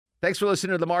Thanks for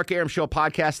listening to the Mark Arum Show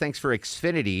podcast. Thanks for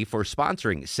Xfinity for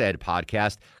sponsoring said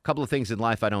podcast. A couple of things in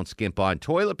life I don't skimp on.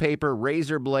 Toilet paper,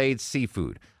 razor blades,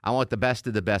 seafood. I want the best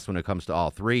of the best when it comes to all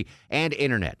three. And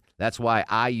internet. That's why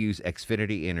I use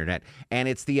Xfinity Internet. And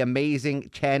it's the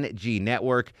amazing 10G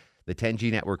network. The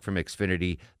 10G network from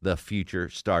Xfinity. The future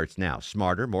starts now.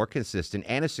 Smarter, more consistent,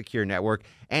 and a secure network.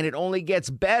 And it only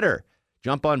gets better.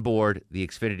 Jump on board the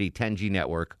Xfinity 10G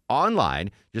network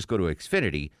online. Just go to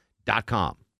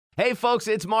Xfinity.com. Hey, folks,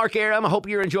 it's Mark Arum. I hope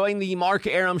you're enjoying the Mark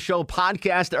Arum Show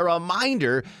podcast. A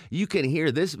reminder, you can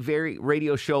hear this very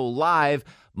radio show live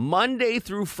Monday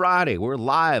through Friday. We're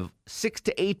live 6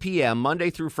 to 8 p.m. Monday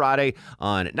through Friday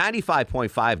on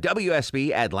 95.5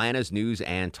 WSB, Atlanta's News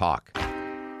and Talk.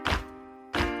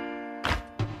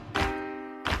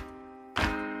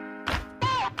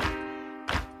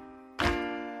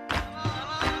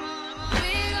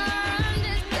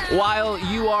 While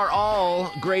you are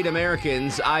all great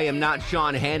Americans, I am not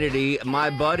Sean Hannity. My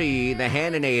buddy, the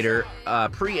Hanninator,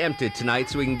 preempted tonight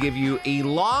so we can give you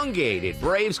elongated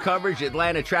Braves coverage,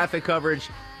 Atlanta traffic coverage,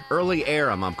 early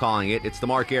Arum, I'm calling it. It's the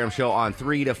Mark Arum Show on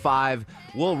 3 to 5.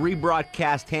 We'll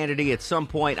rebroadcast Hannity at some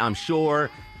point, I'm sure.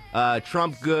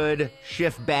 Trump good,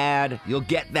 Schiff bad. You'll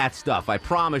get that stuff, I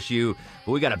promise you.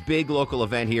 But we got a big local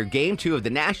event here. Game 2 of the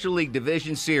National League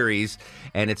Division Series,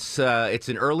 and it's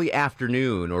an early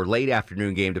afternoon or late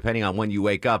afternoon game, depending on when you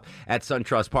wake up at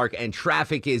SunTrust Park. And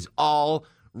traffic is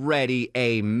already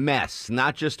a mess,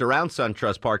 not just around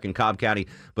SunTrust Park in Cobb County,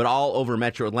 but all over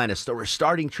Metro Atlanta. So we're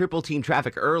starting Triple Team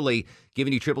Traffic early,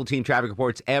 giving you Triple Team Traffic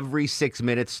reports every 6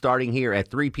 minutes, starting here at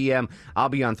 3 p.m. I'll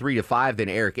be on 3 to 5, then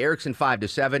Eric Erickson 5 to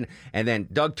 7, and then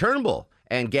Doug Turnbull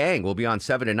and gang will be on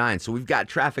 7 to 9. So we've got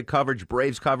traffic coverage,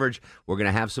 Braves coverage. We're going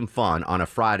to have some fun on a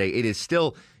Friday. It is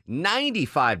still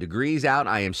 95 degrees out.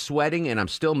 I am sweating, and I'm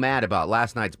still mad about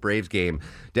last night's Braves game.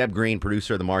 Deb Green,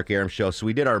 producer of the Mark Arum Show. So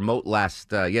we did our moat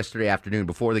yesterday afternoon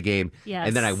before the game. Yes.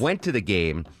 And then I went to the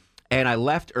game, and I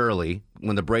left early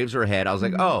when the Braves were ahead. I was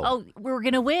like, Oh, we're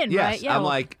going to win, yes. right? Yeah. I'm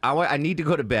like, I need to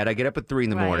go to bed. I get up at 3 in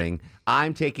the Right. morning.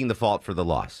 I'm taking the fault for the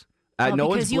loss. No because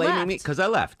one's you blaming me left. because I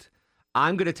left.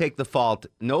 I'm going to take the fault.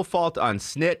 No fault on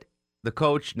Snit, the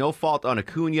coach. No fault on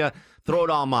Acuna. Throw it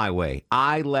all my way.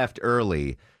 I left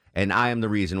early, and I am the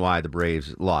reason why the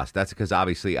Braves lost. That's because,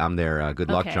 obviously, I'm their good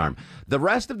luck charm. The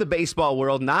rest of the baseball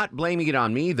world, not blaming it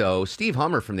on me, though. Steve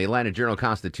Hummer from the Atlanta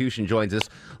Journal-Constitution joins us.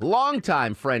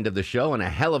 Longtime friend of the show and a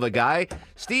hell of a guy.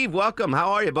 Steve, welcome.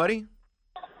 How are you, buddy?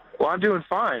 Well, I'm doing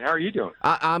fine. How are you doing?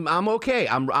 I'm okay.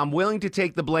 I'm willing to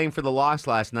take the blame for the loss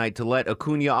last night to let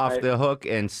Acuna off the hook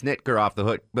and Snitker off the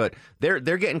hook, but they're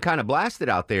getting kind of blasted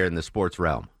out there in the sports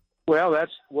realm. Well,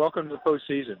 that's welcome to the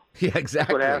postseason. Yeah,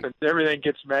 exactly. That's what happens. Everything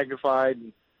gets magnified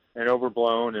and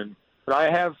overblown. But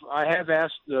I have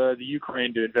asked the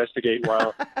Ukraine to investigate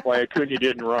why Acuna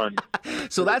didn't run.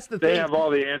 So that's the thing. They have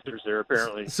all the answers there,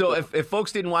 apparently. So if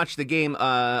folks didn't watch the game,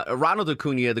 Ronald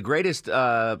Acuna, the greatest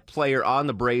player on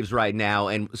the Braves right now,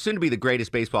 and soon to be the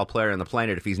greatest baseball player on the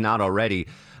planet if he's not already,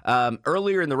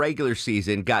 earlier in the regular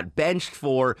season got benched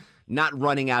for not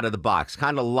running out of the box,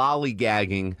 kind of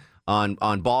lollygagging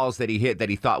on balls that he hit that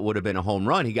he thought would have been a home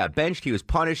run. He got benched. He was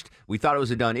punished. We thought it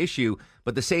was a done issue.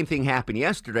 But the same thing happened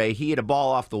yesterday. He hit a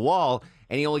ball off the wall,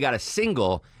 and he only got a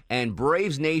single. And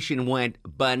Braves Nation went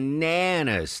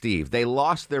bananas, Steve. They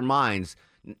lost their minds,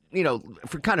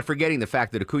 for kind of forgetting the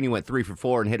fact that Acuna went 3 for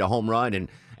 4 and hit a home run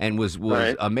and was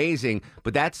Right. amazing.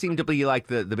 But that seemed to be like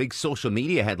the big social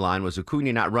media headline was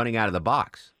Acuna not running out of the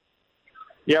box.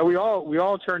 Yeah, we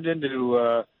all turned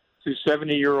into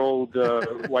 70-year-old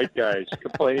white guys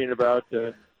complaining about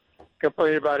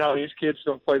how these kids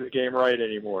don't play the game right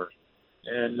anymore.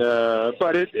 And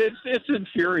but it's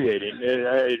infuriating.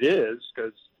 It is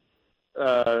because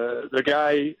the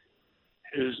guy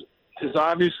is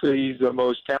obviously the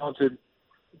most talented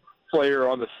player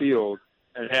on the field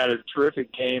and had a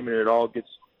terrific game, and it all gets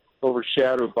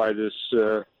overshadowed by this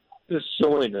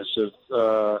silliness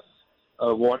of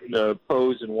wanting to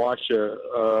pose and watch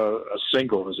a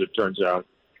single, as it turns out.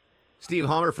 Steve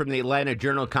Hummer from the Atlanta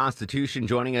Journal-Constitution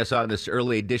joining us on this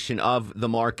early edition of the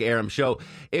Mark Arum Show.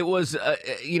 It was, the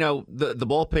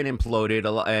bullpen imploded,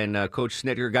 and Coach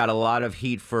Snitker got a lot of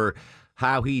heat for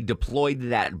how he deployed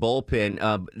that bullpen.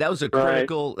 That was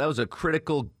a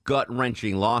critical,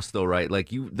 gut-wrenching loss, though, right? Like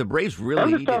the Braves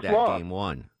really needed that loss. Game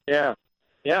 1. Yeah.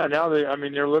 Now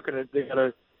they're looking at they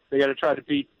got to try to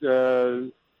beat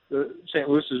St.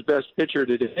 Louis's best pitcher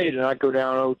today to not go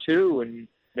down 0-2 and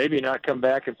maybe not come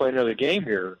back and play another game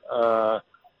here.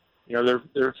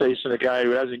 They're facing a guy who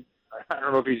hasn't. I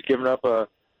don't know if he's given up an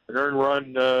earned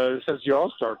run since the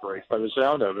All-Star break, by the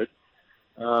sound of it.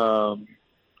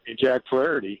 Jack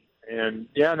Flaherty, And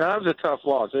yeah, no, that was a tough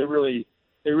loss. They really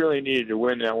needed to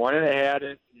win that one, and they had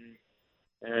it.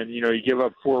 And you know, you give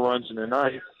up 4 runs in the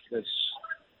ninth.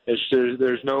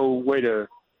 There's no way to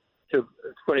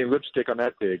put any lipstick on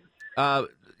that pig.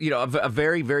 You know, a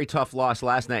very, very tough loss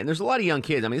last night. And there's a lot of young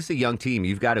kids. I mean, this is a young team.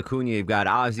 You've got Acuna, you've got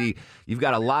Ozzie, you've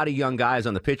got a lot of young guys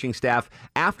on the pitching staff.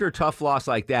 After a tough loss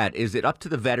like that, is it up to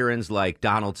the veterans like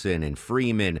Donaldson and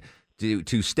Freeman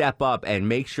to step up and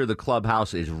make sure the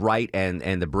clubhouse is right and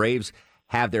the Braves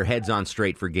have their heads on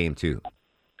straight for Game 2?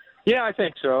 Yeah, I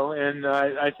think so. And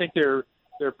I think they're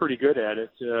pretty good at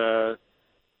it.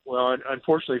 Well,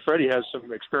 unfortunately, Freddie has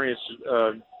some experience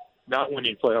not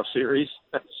winning playoff series.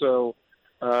 So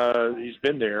he's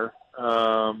been there.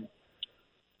 I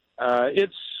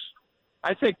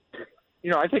think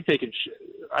they can.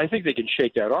 I think they can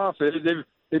shake that off.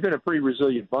 They've been a pretty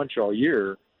resilient bunch all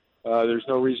year. There's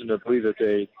no reason to believe that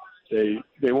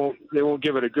they won't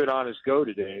give it a good, honest go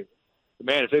today. But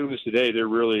man, if they lose today, they're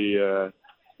really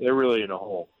in a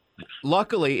hole.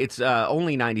 Luckily, it's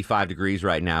only 95 degrees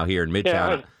right now here in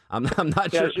Midtown. Yeah, I'm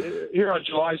not sure. Here on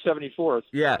July 74th.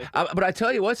 Yeah, but I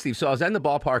tell you what, Steve. So I was in the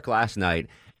ballpark last night,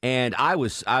 and I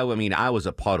was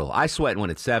a puddle. I sweat when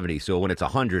it's 70, so when it's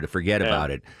 100, forget about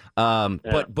it.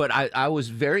 But I was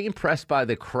very impressed by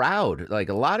the crowd. Like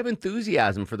a lot of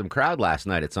enthusiasm for the crowd last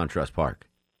night at SunTrust Park.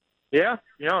 Yeah,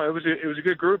 you know, it was a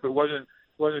good group. It wasn't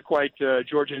quite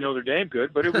Georgia and Notre Dame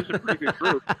good, but it was a pretty good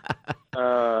group.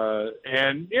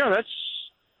 And you know,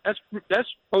 that's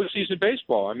postseason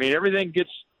baseball. I mean, everything gets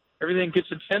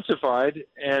intensified,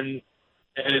 and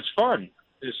it's fun.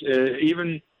 It's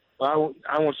even I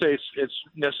won't say it's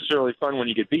necessarily fun when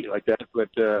you get beat like that, but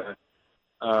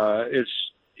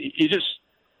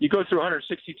you go through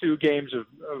 162 games of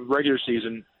regular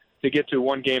season to get to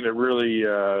one game that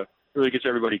really gets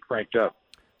everybody cranked up.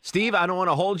 Steve, I don't want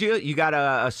to hold you. You got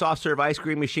a soft serve ice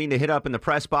cream machine to hit up in the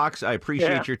press box. I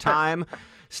appreciate your time.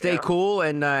 Stay cool,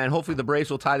 and hopefully the Braves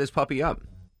will tie this puppy up.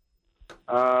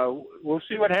 We'll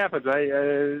see what happens.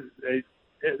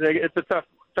 It's a tough,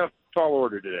 tall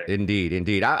order today.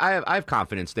 Indeed. I have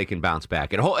confidence they can bounce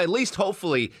back. And at least,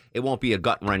 hopefully, it won't be a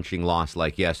gut-wrenching loss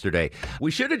like yesterday. We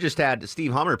should have just had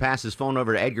Steve Hummer pass his phone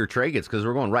over to Edgar Tragets because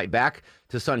we're going right back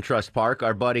to SunTrust Park.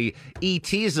 Our buddy E.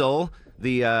 Teasel,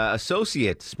 the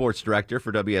associate sports director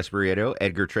for WSB Radio,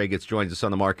 Edgar Tragets, joins us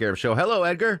on the Mark Arum Show. Hello,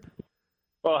 Edgar.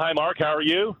 Well, hi, Mark. How are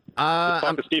you?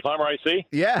 Talk to Steve Hummer, I see.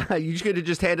 Yeah, you could have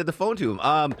just handed the phone to him.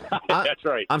 That's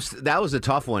right. That was a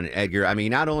tough one, Edgar. I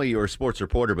mean, not only you're a sports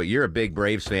reporter, but you're a big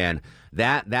Braves fan.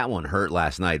 That one hurt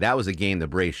last night. That was a game the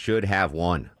Braves should have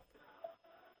won.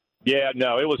 Yeah,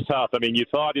 no, it was tough. I mean, you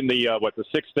thought in the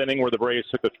sixth inning where the Braves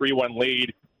took the 3-1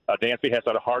 lead, Dansby has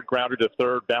had a hard grounder to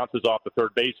third, bounces off the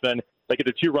third baseman. They get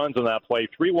the 2 runs on that play.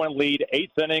 3-1 lead,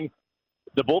 8th inning.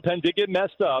 The bullpen did get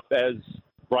messed up, as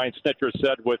Brian Snitker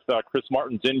said, with Chris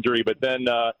Martin's injury. But then,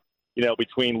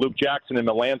 between Luke Jackson and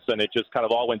Melanson, it just kind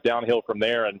of all went downhill from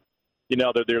there. And, you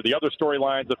know, there are the other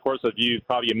storylines, of course, that you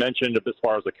probably mentioned as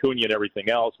far as Acuna and everything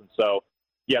else. And so,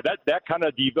 yeah, that kind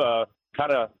of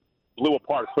blew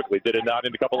apart quickly, did it not,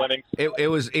 in a couple innings?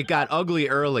 It got ugly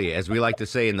early, as we like to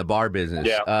say in the bar business.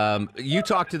 Yeah. You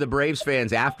talked to the Braves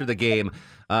fans after the game.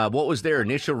 What was their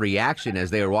initial reaction as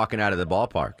they were walking out of the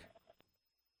ballpark?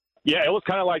 Yeah, it was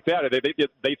kind of like that.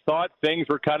 They thought things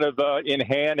were kind of in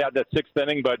hand at that 6th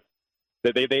inning, but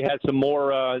they had some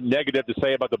more negative to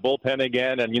say about the bullpen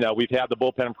again. And, you know, we've had the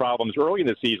bullpen problems early in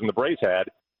the season. The Braves had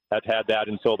that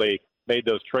until they made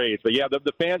those trades. But, yeah,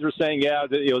 the fans were saying,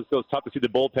 it was tough to see the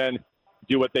bullpen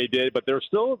do what they did. But they're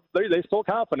still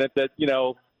confident that, you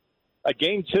know, a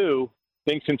Game 2,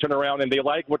 things can turn around. And they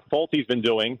like what Folty's been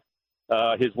doing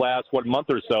his last, month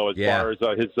or so as far as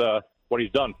his what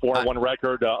he's done, 4-1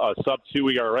 record, a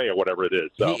sub-2 ERA or whatever it is.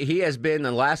 So. He has been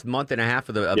the last month and a half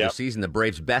of the season the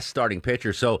Braves' best starting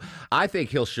pitcher. So I think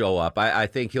he'll show up. I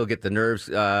think he'll get the nerves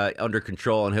under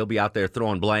control, and he'll be out there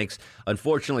throwing blanks.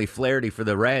 Unfortunately, Flaherty for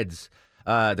the Reds,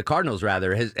 the Cardinals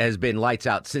rather, has been lights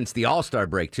out since the All-Star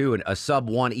break too, and a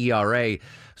sub-1 ERA.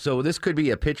 So this could be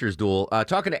a pitcher's duel.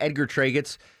 Talking to Edgar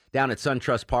Tragets down at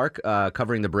SunTrust Park,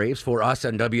 covering the Braves for us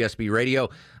on WSB Radio.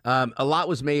 A lot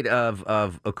was made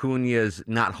of Acuna's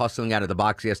not hustling out of the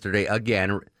box yesterday.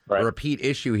 Again, a repeat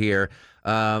issue here.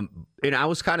 And I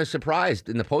was kind of surprised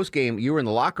in the postgame. You were in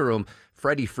the locker room.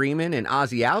 Freddie Freeman and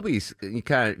Ozzie Albies, you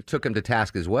kind of took him to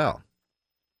task as well.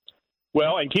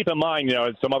 Well, and keep in mind, you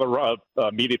know, some other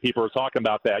media people are talking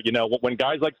about that. You know, when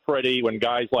guys like Freddie, when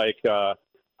guys like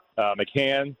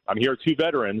McCann, I'm here, 2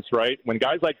 veterans, right? When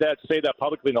guys like that say that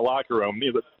publicly in the locker room,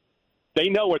 they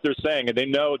know what they're saying, and they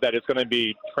know that it's going to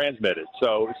be transmitted.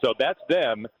 So that's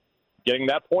them getting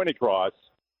that point across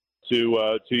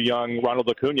to young Ronald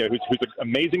Acuna, who's an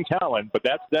amazing talent, but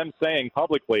that's them saying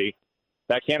publicly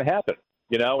that can't happen.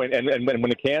 You know, and when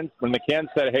McCann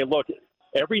said, hey, look,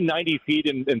 every 90 feet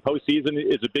in postseason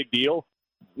is a big deal,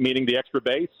 meaning the extra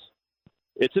base.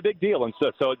 It's a big deal, and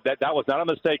so that was not a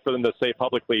mistake for them to say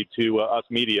publicly to us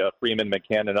media, Freeman,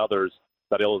 McCann, and others,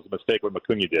 that it was a mistake what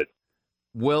Acuna did.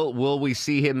 Will we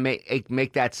see him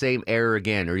make that same error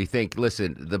again, or you think,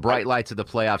 listen, the bright lights of the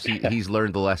playoffs, he's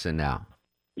learned the lesson now?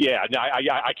 Yeah,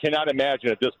 I cannot imagine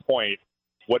at this point,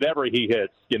 whatever he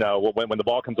hits, you know, when the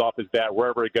ball comes off his bat,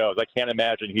 wherever it goes, I can't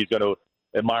imagine he's going to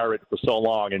admire it for so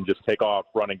long and just take off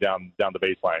running down the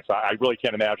baseline. So I really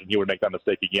can't imagine he would make that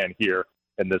mistake again here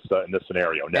in this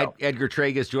scenario. No. Edgar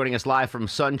Tragus joining us live from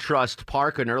SunTrust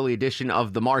Park, an early edition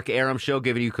of the Mark Arum Show,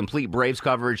 giving you complete Braves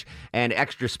coverage and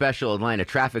extra special Atlanta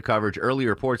traffic coverage. Early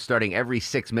reports starting every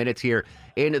 6 minutes here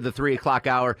into the 3 o'clock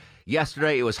hour.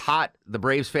 Yesterday it was hot. The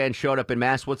Braves fans showed up in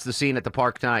mass. What's the scene at the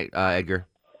park tonight, Edgar?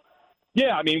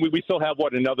 Yeah, I mean, we still have,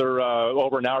 another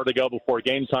over an hour to go before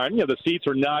game time. You know, the seats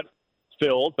are not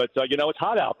filled, but, it's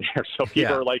hot out there. So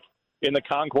people are, in the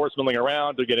concourse milling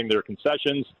around. They're getting their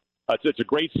concessions. It's a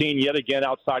great scene yet again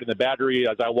outside in the Battery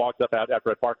as I walked up after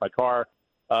I parked my car.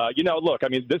 Look, I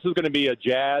mean, this is going to be a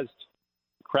jazzed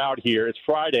crowd here. It's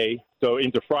Friday, so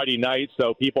into Friday night,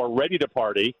 so people are ready to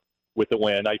party with the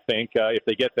win, I think, if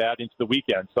they get that into the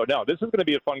weekend. So, no, this is going to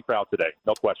be a fun crowd today,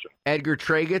 no question. Edgar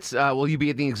Tragus, will you be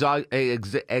at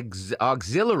the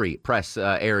auxiliary press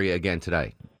area again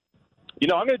today? You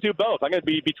know, I'm going to do both. I'm going to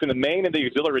be between the main and the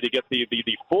auxiliary to get the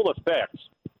full effects.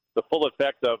 The full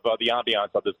effect of the ambiance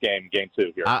of this game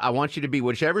 2 here. I want you to be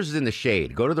whichever's in the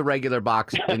shade. Go to the regular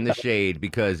box in the shade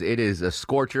because it is a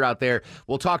scorcher out there.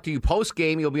 We'll talk to you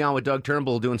post-game. You'll be on with Doug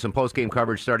Turnbull doing some post-game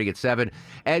coverage starting at 7.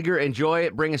 Edgar, enjoy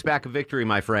it. Bring us back a victory,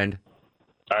 my friend.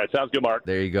 All right, sounds good, Mark.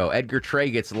 There you go. Edgar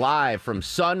Tragus live from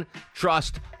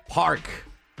SunTrust Park.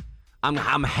 I'm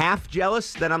half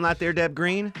jealous that I'm not there, Deb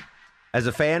Green, as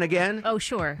a fan again. Oh,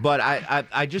 sure. But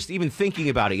I just, even thinking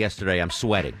about it yesterday, I'm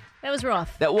sweating. That was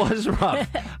rough. That was rough.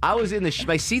 I was in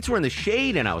my seats were in the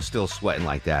shade, and I was still sweating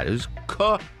like that. It was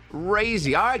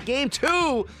crazy. All right, game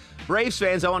 2. Braves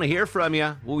fans, I want to hear from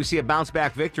you. Will we see a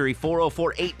bounce-back victory?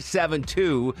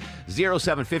 404-872-0750,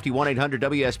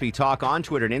 1-800-WSB Talk on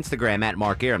Twitter and Instagram at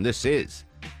Mark Arum. This is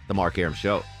The Mark Arum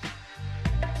Show.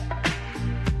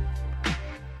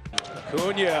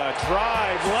 Acuna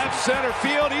drive left center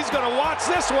field. He's going to watch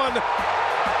this one.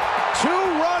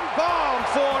 2-run bomb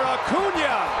for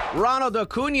Acuna. Ronald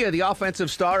Acuna, the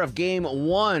offensive star of Game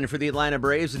 1 for the Atlanta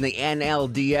Braves in the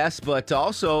NLDS, but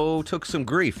also took some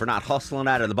grief for not hustling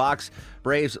out of the box.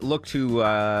 Braves look to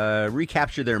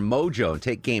recapture their mojo and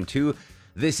take Game 2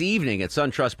 this evening at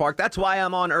SunTrust Park. That's why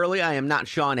I'm on early. I am not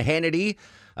Sean Hannity.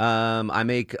 I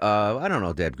make, I don't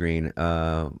know, Deb Green,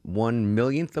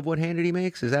 1/1,000,000th of what Hannity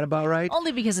makes. Is that about right?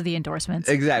 Only because of the endorsements.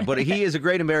 Exactly. But he is a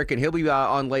great American. He'll be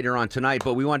on later on tonight.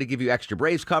 But we want to give you extra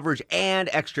Braves coverage and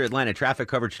extra Atlanta traffic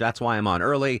coverage. That's why I'm on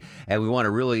early. And we want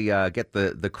to really get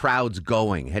the crowds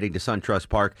going, heading to SunTrust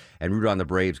Park and root on the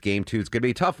Braves. Game 2. It's going to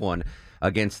be a tough one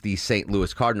against the St.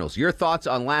 Louis Cardinals. Your thoughts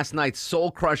on last night's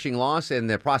soul-crushing loss and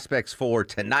the prospects for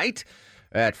tonight?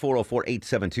 At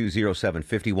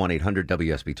 404-872-0750,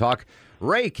 1-800-WSB Talk.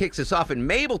 Ray kicks us off in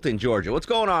Mableton, Georgia. What's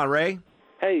going on, Ray?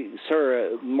 Hey,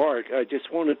 sir, Mark, I just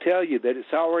want to tell you that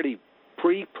it's already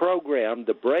pre-programmed.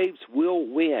 The Braves will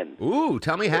win. Ooh,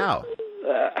 tell me how.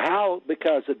 How?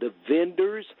 Because of the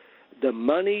vendors, the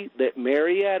money that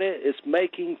Marietta is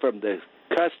making from the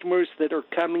customers that are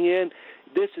coming in.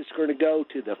 This is going to go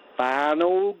to the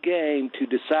final game to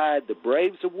decide the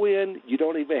Braves will win. You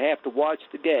don't even have to watch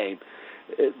the game.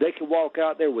 They can walk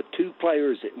out there with 2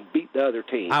 players and beat the other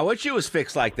team. I wish it was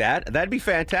fixed like that. That'd be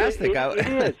fantastic.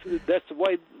 It is. That's the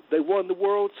way they won the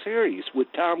World Series with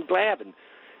Tom Glavine.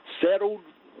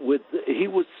 He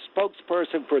was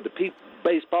spokesperson for the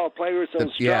baseball players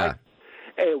on strike. Yeah.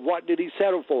 And what did he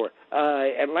settle for?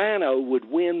 Atlanta would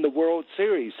win the World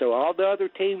Series. So all the other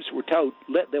teams were told,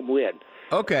 let them win.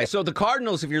 Okay, so the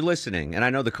Cardinals, if you're listening, and I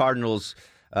know the Cardinals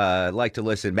like to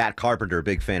listen. Matt Carpenter, a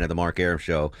big fan of the Mark Arum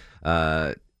Show.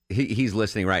 He's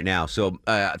listening right now. So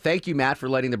thank you, Matt, for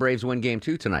letting the Braves win Game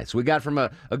 2 tonight. So we got from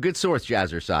a good source,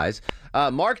 Jazzercise.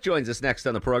 Mark joins us next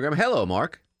on the program. Hello,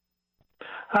 Mark.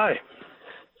 Hi.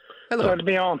 Hello. Glad to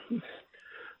be on.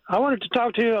 I wanted to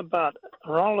talk to you about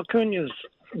Ronald Acuna's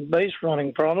base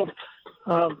running problem.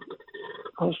 I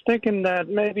was thinking that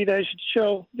maybe they should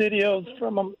show videos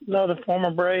from another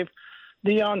former Brave,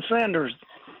 Deion Sanders.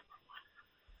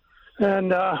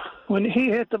 And when he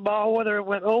hit the ball, whether it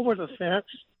went over the fence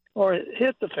or it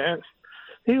hit the fence,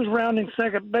 he was rounding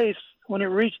second base when it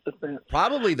reached the fence.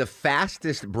 Probably the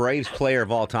fastest Braves player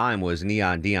of all time was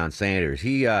Neon Deion Sanders.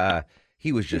 He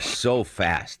was just so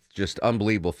fast, just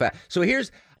unbelievable fast. So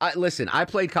listen, I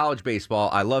played college baseball.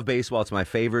 I love baseball. It's my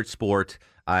favorite sport.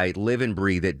 I live and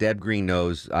breathe it. Deb Green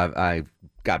knows. I've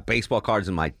got baseball cards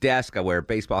in my desk. I wear a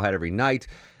baseball hat every night.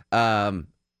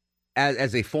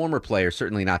 As a former player,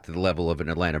 certainly not to the level of an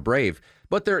Atlanta Brave,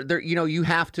 but you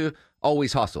have to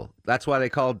always hustle. That's why they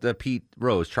called Pete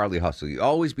Rose Charlie Hustle. You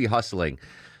always be hustling.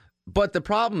 But the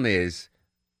problem is,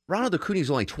 Ronald Acuna is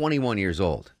only 21 years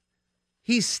old.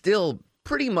 He's still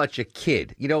pretty much a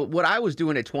kid. You know, what I was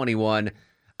doing at 21,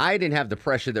 I didn't have the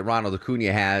pressure that Ronald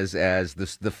Acuna has as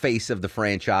the face of the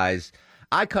franchise.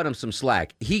 I cut him some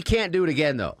slack. He can't do it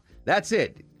again, though. That's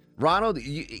it. Ronald,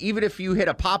 even if you hit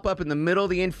a pop-up in the middle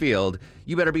of the infield,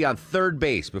 you better be on third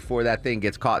base before that thing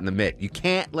gets caught in the mitt. You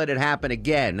can't let it happen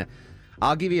again.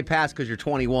 I'll give you a pass because you're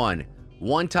 21.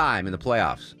 One time in the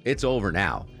playoffs. It's over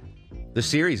now. The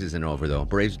series isn't over, though.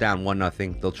 Braves down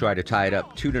 1-0. They'll try to tie it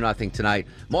up 2-0 tonight.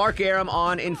 Mark Arum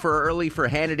on in for early for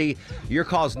Hannity. Your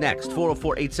call's next.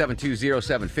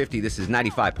 404-872-0750. This is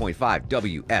 95.5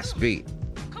 WSB.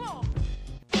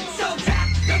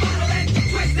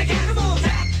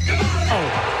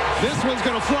 This one's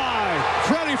going to fly.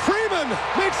 Freddie Freeman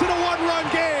makes it a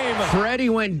one-run game. Freddie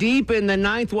went deep in the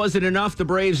ninth. Wasn't enough. The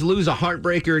Braves lose a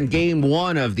heartbreaker in Game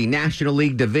 1 of the National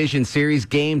League Division Series.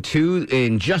 Game 2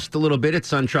 in just a little bit at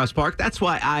SunTrust Park. That's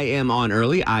why I am on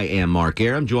early. I am Mark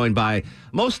Arum, joined by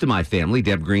most of my family.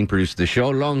 Deb Green produced the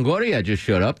show. Longoria just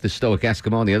showed up, the stoic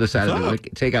Eskimo on the other side of the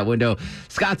takeout window.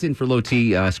 Scott's in for Low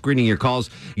T, screening your calls.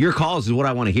 Your calls is what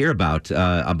I want to hear about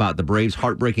the Braves'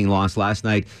 heartbreaking loss last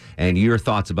night and your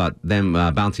thoughts about them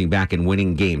bouncing back and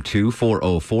winning Game 2.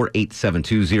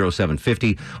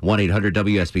 404-872-0750,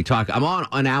 1-800-WSB Talk. I'm on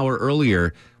an hour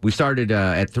earlier. We started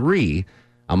at 3.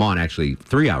 I'm on actually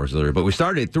 3 hours earlier, but we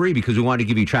started at 3 because we wanted to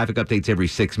give you traffic updates every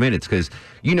 6 minutes because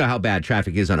you know how bad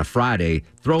traffic is on a Friday.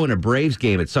 Throw in a Braves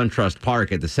game at SunTrust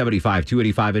Park at the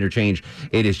 75-285 interchange.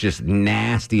 It is just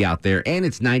nasty out there, and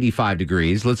it's 95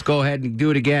 degrees. Let's go ahead and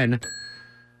do it again.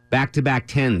 Back-to-back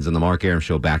 10s on the Mark Arum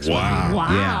Show back swing. Wow.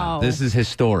 Yeah, this is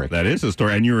historic. That is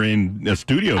historic. And you're in a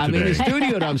studio today. I'm in the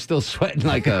studio, and I'm still sweating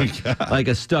like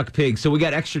a stuck pig. So we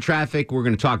got extra traffic. We're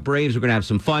going to talk Braves. We're going to have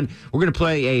some fun. We're going to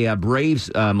play a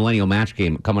Braves Millennial Match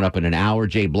game coming up in an hour.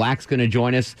 Jay Black's going to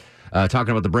join us.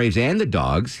 Talking about the Braves and the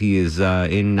Dogs. He is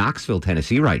in Knoxville,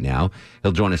 Tennessee right now.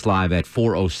 He'll join us live at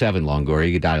 4:07, Longoria.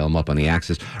 You can dial him up on the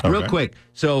Axis. Okay. Real quick,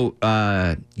 so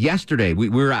yesterday, we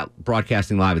were out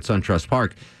broadcasting live at SunTrust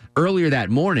Park. Earlier that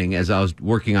morning, as I was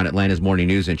working on Atlanta's Morning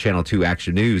News and Channel 2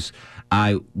 Action News,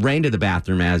 I ran to the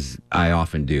bathroom, as I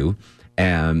often do,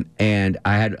 and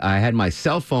I had my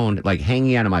cell phone like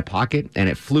hanging out of my pocket, and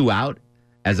it flew out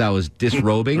as I was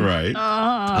disrobing. Right.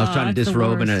 I was trying to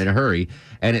disrobe in a hurry,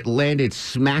 and it landed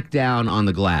smack down on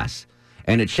the glass.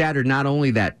 And it shattered not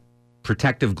only that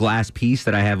protective glass piece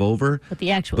that I have over, but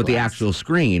the actual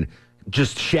screen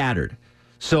just shattered.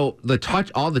 So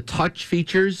all the touch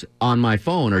features on my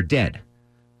phone are dead.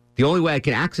 The only way I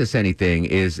can access anything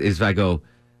is if I go,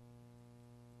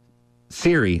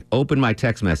 Siri, open my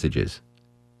text messages.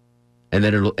 And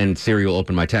then Siri will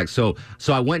open my text. So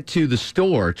I went to the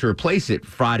store to replace it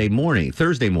Thursday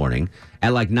morning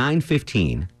at like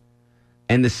 9:15,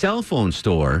 and the cell phone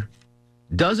store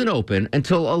doesn't open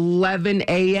until 11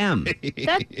 a.m.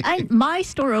 My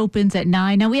store opens at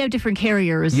 9. Now, we have different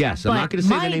carriers. Yes, I'm not going to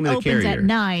say the name of the carrier. Mine opens at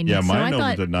 9. Yeah, mine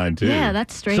opens at 9, too. Yeah,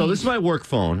 that's strange. So this is my work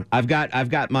phone. I've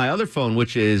got my other phone,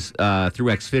 which is through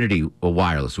Xfinity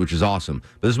Wireless, which is awesome.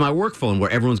 But this is my work phone where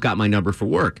everyone's got my number for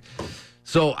work.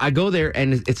 So I go there,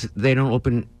 and they don't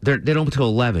open until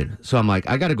 11. So I'm like,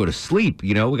 I got to go to sleep.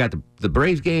 You know, we got the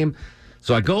Braves game.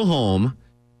 So I go home,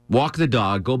 walk the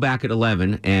dog, go back at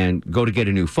 11, and go to get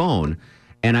a new phone.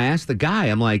 And I asked the guy,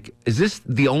 I'm like, is this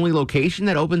the only location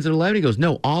that opens at 11? He goes,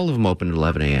 no, all of them open at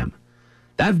 11 a.m.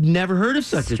 I've never heard of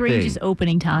such a thing. Strangest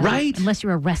opening time. Right? Unless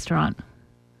you're a restaurant.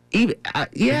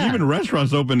 Even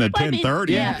restaurants open at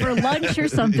 10:30. Yeah, for lunch or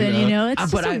something, you know. It's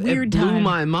just a weird time. It blew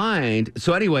my mind.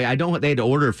 So anyway, they had to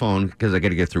order a phone because I got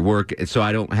to get through work. So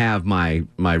I don't have my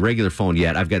regular phone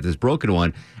yet. I've got this broken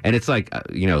one, and it's like,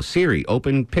 Siri,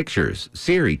 open pictures.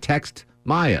 Siri, text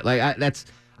Maya.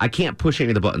 I can't push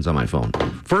any of the buttons on my phone.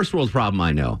 First world problem,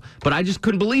 I know. But I just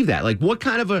couldn't believe that. Like, what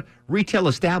kind of a retail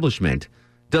establishment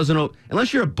doesn't open,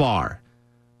 unless you're a bar.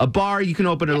 A bar you can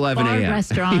open at 11 a.m.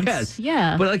 Restaurants, yes.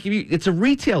 Yeah. But it's a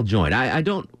retail joint. I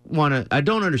don't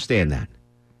understand that.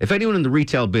 If anyone in the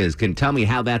retail biz can tell me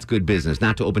how that's good business,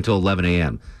 not to open till 11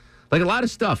 a.m. Like a lot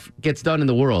of stuff gets done in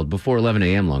the world before 11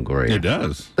 a.m. Longoria. It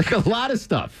does. Like a lot of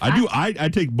stuff. I do. I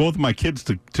take both my kids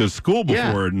to school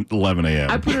before 11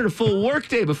 a.m. I put in a full work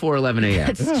day before 11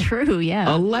 a.m. That's true,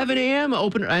 yeah. 11 a.m.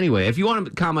 open. Anyway, if you want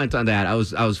to comment on that, I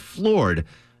was floored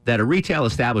that a retail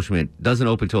establishment doesn't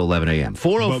open till 11 a.m.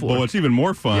 404. But what's even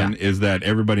more fun is that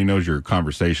everybody knows your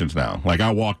conversations now. Like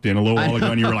I walked in a little while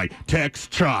ago and you were like,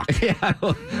 text Chuck. Yeah,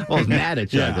 well, I was mad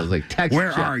at Chuck. I was like, text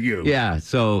Where Chuck. are you? Yeah,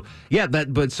 so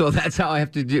that's how I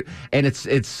have to do. And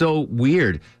it's so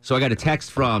weird. So I got a text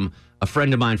from a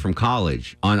friend of mine from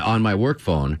college on my work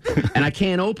phone, and I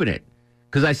can't open it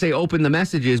because I say open the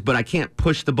messages, but I can't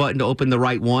push the button to open the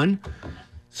right one.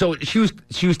 So she was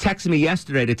texting me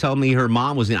yesterday to tell me her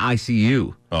mom was in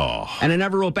ICU. Oh. And I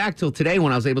never wrote back till today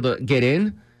when I was able to get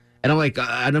in. And I'm like,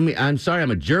 I'm sorry,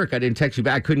 I'm a jerk. I didn't text you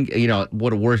back. I couldn't,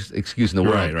 what a worse excuse in the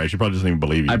world. Right. She probably doesn't even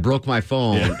believe you. I broke my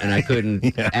phone and I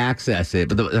couldn't access it.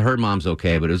 But her mom's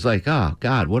okay. But it was like, oh,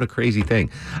 God, what a crazy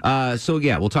thing.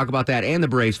 We'll talk about that and the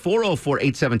Braves.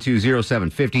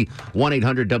 404-872-0750,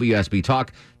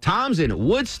 1-800-WSB-TALK. Tom's in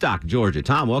Woodstock, Georgia.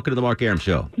 Tom, welcome to the Mark Arum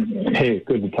Show. Hey,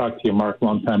 good to talk to you, Mark.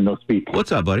 Long time no speak.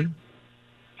 What's up, buddy?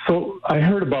 So I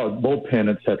heard about bullpen,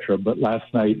 et cetera, but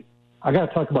last night I got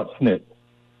to talk about Snit.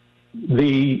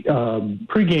 The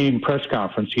pregame press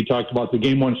conference, he talked about the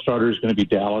game one starter is going to be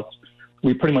Dallas.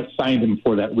 We pretty much signed him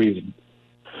for that reason.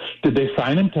 Did they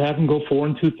sign him to have him go 4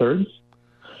 2/3?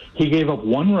 He gave up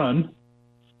 1 run.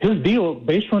 His deal,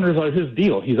 base runners are his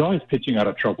deal. He's always pitching out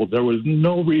of trouble. There was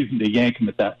no reason to yank him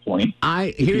at that point.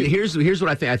 Here's what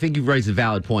I think. I think you've raised a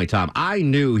valid point, Tom. I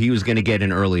knew he was going to get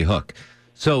an early hook.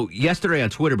 So yesterday on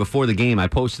Twitter before the game, I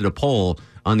posted a poll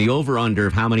on the over-under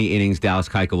of how many innings Dallas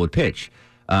Keuchel would pitch.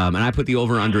 And I put the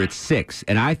over-under at 6.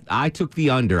 And I took the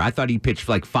under. I thought he'd pitch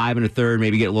like 5 1/3,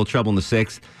 maybe get a little trouble in the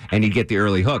 6th, and he'd get the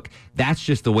early hook. That's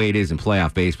just the way it is in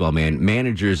playoff baseball, man.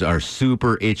 Managers are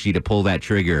super itchy to pull that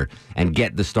trigger and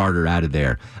get the starter out of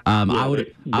there. I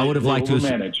would have liked to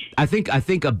manage. I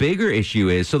think a bigger issue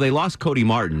is, so they lost Cody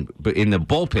Martin in the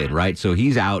bullpen, right? So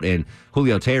he's out, and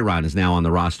Julio Teheran is now on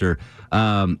the roster.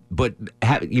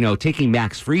 Taking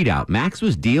Max Fried out, Max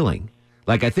was dealing.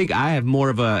 Like, I think I have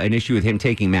more of an issue with him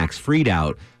taking Max Fried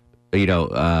out,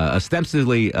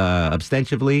 ostensibly,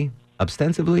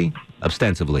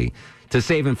 to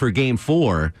save him for Game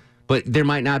 4, but there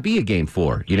might not be a Game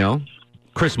 4,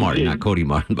 Chris Martin, not Cody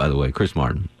Martin, by the way, Chris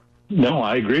Martin. No,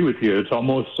 I agree with you. It's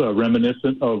almost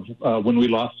reminiscent of when we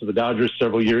lost to the Dodgers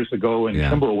several years ago and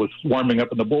Kimbrel was warming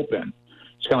up in the bullpen.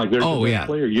 It's kind of like there's a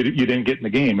player you didn't get in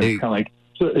the game. It's kind of like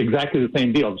exactly the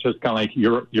same deal. It's just kind of like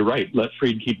you're right. Let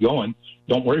Fried keep going.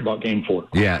 Don't worry about Game 4.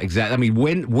 Yeah, exactly. I mean,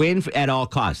 win at all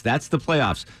costs. That's the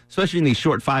playoffs, especially in these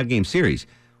short 5-game series.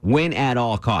 Win at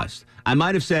all costs. I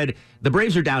might have said the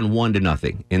Braves are down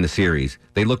 1-0 in the series.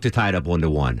 They look to tie it up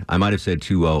 1-1. I might have said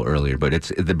 2-0 earlier, but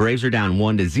the Braves are down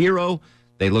 1-0.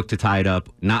 They look to tie it up,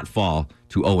 not fall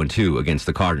to 0-2 against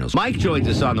the Cardinals. Mike joins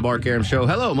us on the Mark Arum Show.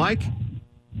 Hello, Mike.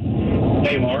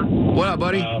 Hey, Mark. What up,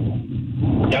 buddy?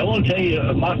 I want to tell you,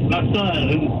 my son,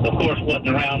 who, of course, wasn't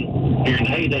around during the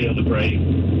heyday of the Braves,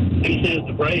 he says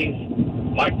the Braves,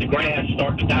 like the grass,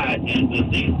 start to die at the end of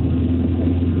the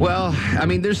season. Well, I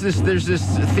mean, there's this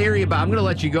theory about, I'm going to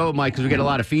let you go, Mike, because we get a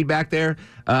lot of feedback there.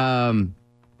 The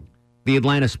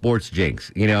Atlanta sports jinx,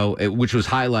 which was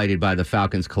highlighted by the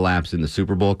Falcons' collapse in the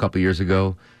Super Bowl a couple years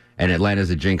ago, and Atlanta's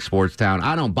a jinx sports town.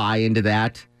 I don't buy into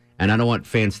that, and I don't want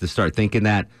fans to start thinking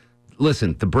that.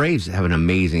 Listen, the Braves have an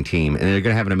amazing team, and they're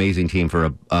going to have an amazing team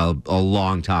for a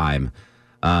long time.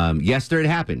 Yesterday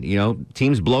it happened.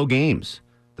 Teams blow games.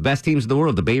 The best teams in the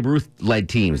world, the Babe Ruth-led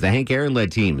teams, the Hank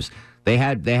Aaron-led teams, they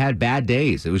had bad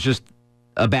days. It was just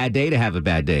a bad day to have a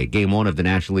bad day. Game 1 of the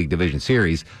National League Division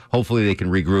Series. Hopefully they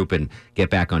can regroup and get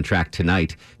back on track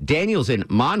tonight. Daniel's in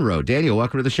Monroe. Daniel,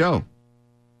 welcome to the show.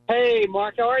 Hey,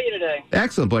 Mark. How are you today?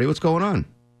 Excellent, buddy. What's going on?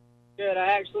 Good.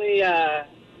 I actually,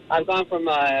 I've gone from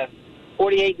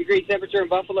 48-degree temperature in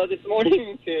Buffalo this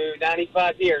morning to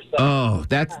 95 here. So. Oh,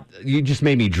 you just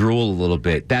made me drool a little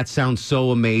bit. That sounds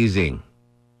so amazing.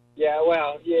 Yeah,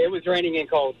 well, it was raining and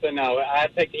cold, so no,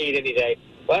 I'd take the heat any day.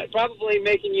 But probably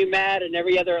making you mad and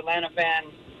every other Atlanta fan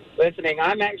listening.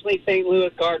 I'm actually a St. Louis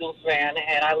Cardinals fan,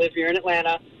 and I live here in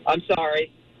Atlanta. I'm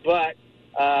sorry, but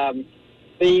the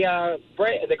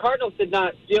Cardinals did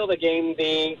not steal the game.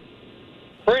 The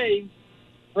Braves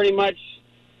pretty much,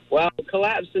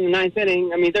 collapsed in the 9th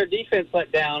inning. I mean, their defense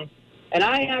let down. And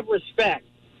I have respect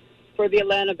for the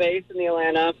Atlanta base and the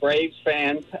Atlanta Braves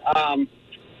fans.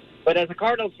 But as a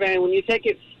Cardinals fan, when you take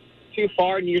it too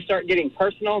far and you start getting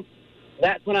personal,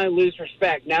 that's when I lose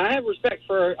respect. Now, I have respect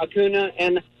for Acuna,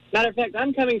 and matter of fact,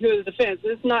 I'm coming to his defense.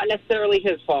 This is not necessarily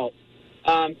his fault.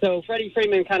 So Freddie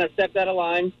Freeman kind of stepped out of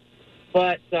line.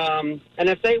 But and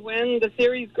if they win the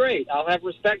series, great. I'll have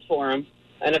respect for them.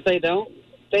 And if they don't,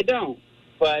 they don't.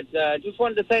 But just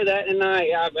wanted to say that. And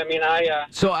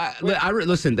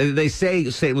listen. They say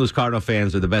St. Louis Cardinal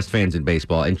fans are the best fans in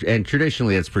baseball, and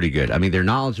traditionally that's pretty good. I mean, they're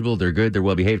knowledgeable, they're good, they're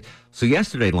well behaved. So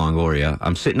yesterday, Longoria,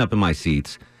 I'm sitting up in my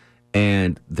seats,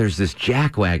 and there's this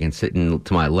jackwagon sitting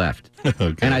to my left.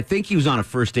 Okay. And I think he was on a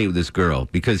first date with this girl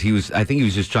because I think he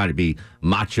was just trying to be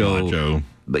macho.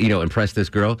 But, impress this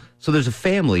girl. So there's a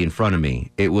family in front of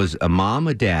me. It was a mom,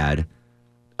 a dad,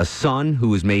 a son who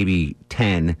was maybe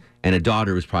 10, and a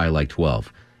daughter who was probably like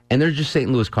 12. And they're just St.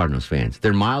 Louis Cardinals fans.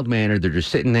 They're mild-mannered. They're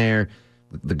just sitting there.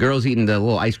 The girl's eating the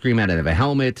little ice cream out of a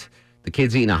helmet. The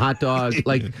kid's eating a hot dog.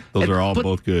 Those are all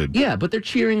both good. Yeah, but they're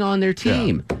cheering on their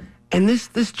team. Yeah. And this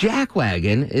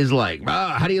jackwagon is like,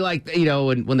 how do you like,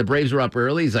 when the Braves were up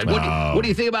early, he's like, what do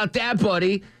you think about that,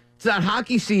 buddy? It's not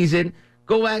hockey season.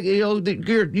 Go back, you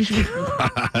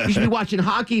should be watching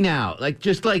hockey now. And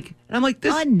I'm like,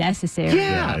 this unnecessary.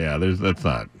 Yeah. That's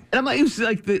not. And I'm like, it was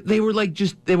like they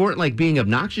weren't like being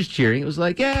obnoxious cheering. It was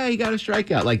like, yeah, you got a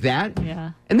strikeout like that.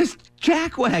 Yeah. And this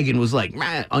jackwagon was like,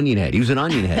 onion head. He was an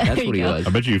onion head. That's what he was. I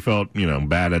bet you felt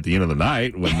bad at the end of the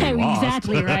night when they lost.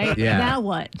 Exactly right. Yeah. Now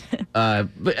what? But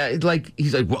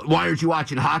he's like, why aren't you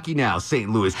watching hockey now, St.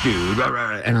 Louis dude?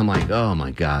 And I'm like, oh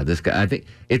my God, this guy. I think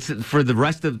it's for the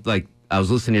rest of I was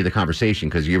listening to the conversation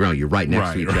because you're right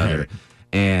next to each other.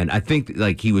 And I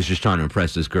think he was just trying to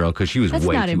impress this girl because she was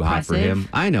way too hot for him.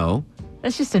 I know.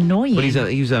 That's just annoying. But he's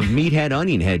a meathead,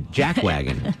 onion head,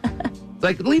 jackwagon.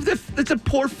 That's a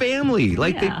poor family.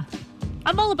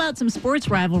 I'm all about some sports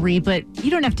rivalry, but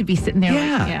you don't have to be sitting there.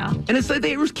 Yeah. And it's like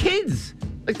they were kids.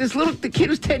 The kid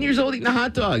was 10 years old eating a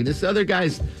hot dog. This other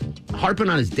guy's harping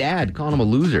on his dad, calling him a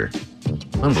loser.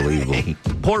 Unbelievable.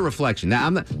 Poor reflection.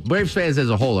 Now, Braves fans as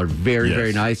a whole are very,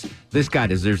 very nice. This guy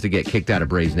deserves to get kicked out of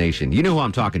Braves Nation. You know who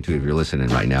I'm talking to if you're listening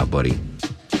right now, buddy.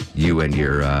 You and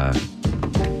your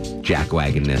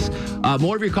jackwagonness.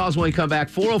 More of your calls when we come back.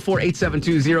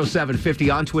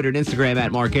 404-872-0750 on Twitter and Instagram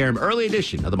at Mark Arum. Early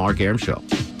edition of the Mark Arum Show.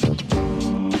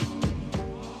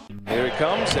 Here he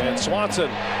comes, and Swanson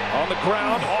on the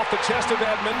ground, off the chest of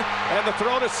Edman, and the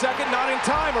throw to second, not in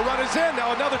time. A run is in.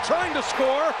 Now another trying to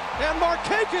score, and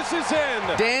Markakis is in.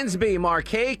 Dansby,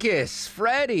 Markakis,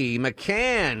 Freddie,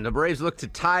 McCann. The Braves look to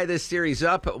tie this series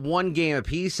up 1 game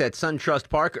apiece at SunTrust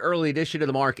Park. Early edition of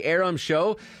the Mark Arum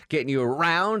Show, getting you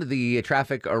around the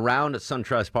traffic around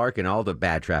SunTrust Park and all the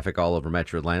bad traffic all over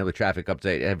Metro Atlanta with traffic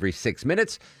update every 6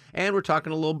 minutes. And we're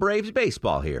talking a little Braves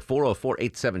baseball here.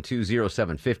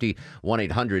 404-872-0750,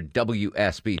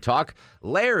 1-800-WSB Talk.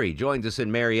 Larry joins us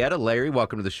in Marietta. Larry,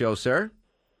 welcome to the show, sir.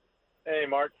 Hey,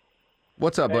 Mark.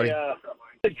 What's up, buddy? I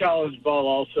did college ball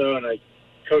also, and I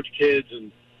coach kids,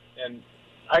 and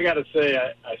I got to say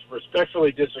I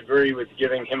respectfully disagree with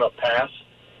giving him a pass.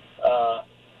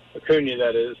 Acuna,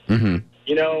 that is. Mm-hmm.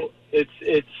 It's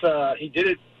he did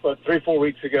it 3-4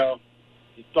 weeks ago.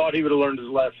 He thought he would have learned his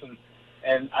lesson.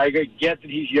 And I get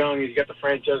that he's young. He's got the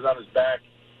franchise on his back.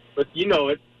 But you know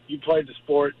it. You played the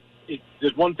sport.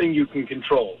 There's one thing you can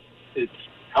control. It's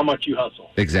how much you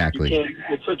hustle. Exactly.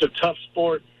 It's such a tough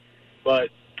sport. But,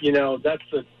 that's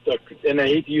and I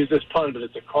hate to use this pun, but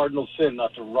it's a cardinal sin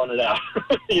not to run it out.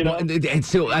 And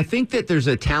so I think that there's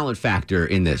a talent factor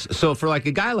in this. So for a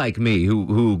guy like me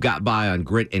who got by on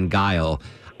grit and guile,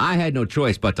 I had no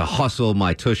choice but to hustle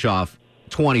my tush off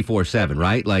 24/7,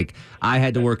 right? I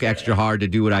had to work extra hard to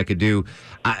do what I could do.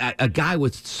 A guy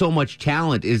with so much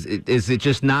talent, is it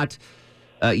just not?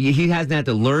 He hasn't had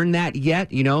to learn that yet.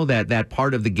 That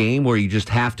part of the game where you just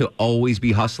have to always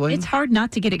be hustling. It's hard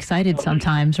not to get excited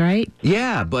sometimes, right?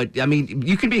 Yeah, but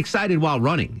you can be excited while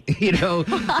running.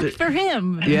 Not for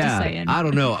him. I'm yeah, just saying. I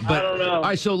don't know. But I don't know. All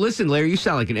right, so listen, Larry, you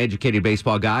sound like an educated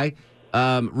baseball guy.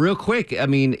 Real quick,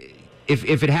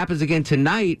 if it happens again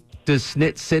tonight. Does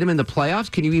Snit sit him in the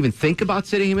playoffs? Can you even think about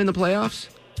sitting him in the playoffs?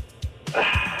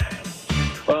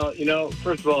 Well,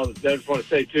 first of all, I just want to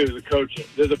say, too, as a coach,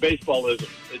 there's a baseballism.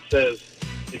 It says,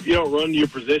 if you don't run to your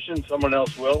position, someone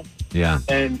else will. Yeah.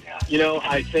 And,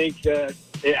 I think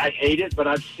I hate it, but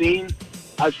I've seen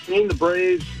the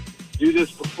Braves do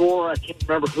this before. I can't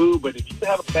remember who, but if you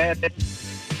have a bad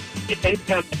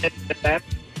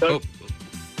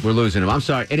We're losing him. I'm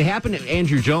sorry. It happened to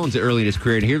Andrew Jones early in his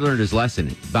career, and he learned his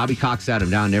lesson. Bobby Cox sat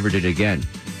him down, never did it again.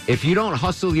 If you don't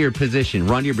hustle your position,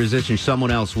 run your position,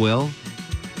 someone else will.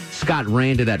 Scott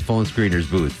ran to that phone screener's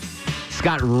booth.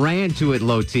 Scott ran to it,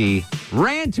 Low T.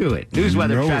 Ran to it. News,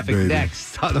 weather, traffic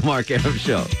next on the Mark Arum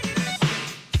Show.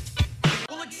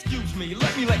 Well, excuse me.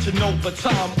 Let me me let you know the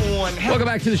time on. Welcome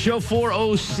back to the show,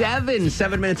 4:07,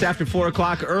 7 minutes after 4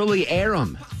 o'clock. Early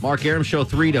Aram. Mark Aram Show,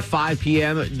 3 to 5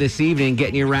 p.m. this evening,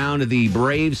 getting you around to the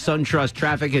Braves SunTrust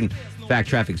traffic. And in fact,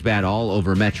 traffic's bad all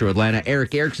over Metro Atlanta.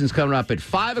 Eric Erickson's coming up at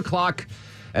 5 o'clock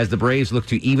as the Braves look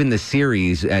to even the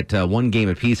series at 1 game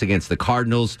apiece against the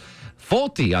Cardinals.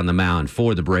 Folty on the mound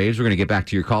for the Braves. We're going to get back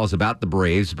to your calls about the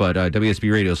Braves, but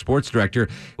WSB Radio Sports Director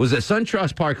was at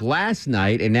SunTrust Park last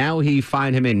night, and now he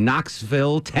find him in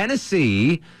Knoxville,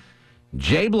 Tennessee.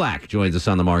 Jay Black joins us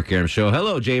on the Mark Aram Show.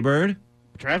 Hello, Jay Bird.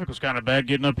 Traffic was kind of bad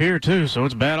getting up here, too, so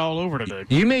it's bad all over today.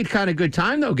 You made kind of good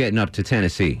time, though, getting up to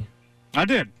Tennessee. I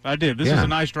did. This is a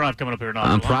nice drive coming up here.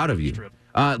 I'm proud of you.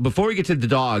 Before we get to the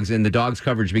Dogs, and the Dogs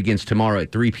coverage begins tomorrow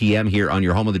at 3 p.m. here on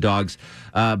your home of the Dogs,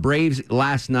 Braves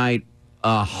last night,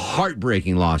 a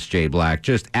heartbreaking loss, Jay Black,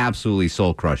 just absolutely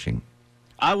soul-crushing.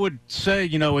 I would say,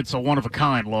 it's a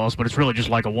one-of-a-kind loss, but it's really just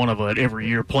like a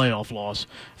one-of-a-every-year playoff loss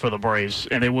for the Braves.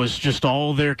 And it was just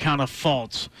all their kind of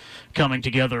faults coming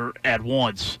together at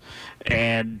once.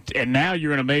 And now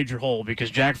you're in a major hole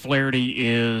because Jack Flaherty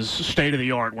is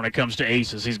state-of-the-art when it comes to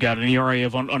aces. He's got an ERA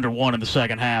of under 1 in the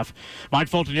second half. Mike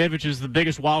Foltynewicz is the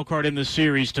biggest wild card in this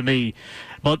series to me.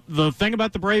 But the thing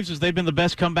about the Braves is they've been the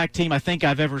best comeback team I think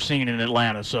I've ever seen in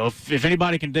Atlanta. So if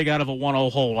anybody can dig out of a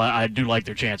 1-0 hole, I do like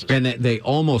their chances. And they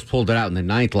almost pulled it out in the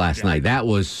ninth last night. That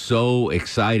was so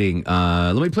exciting.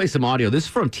 Let me play some audio. This is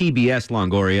from TBS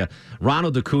Longoria.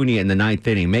 Ronald Acuna in the ninth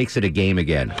inning makes it a game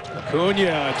again.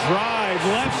 Acuna drive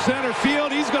left center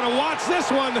field. He's going to watch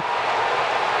this one.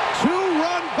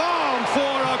 2-run bomb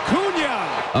for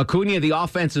Acuna. Acuna, the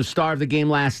offensive star of the game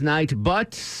last night,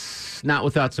 but not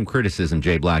without some criticism,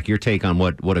 Jay Black. Your take on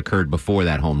what occurred before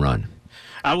that home run?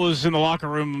 I was in the locker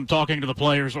room talking to the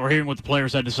players or hearing what the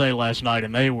players had to say last night,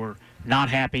 and they were not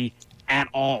happy at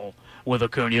all with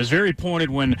Acuna. It was very pointed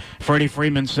when Freddie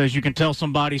Freeman says you can tell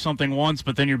somebody something once,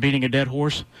 but then you're beating a dead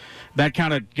horse. That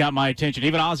kind of got my attention.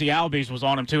 Even Ozzie Albies was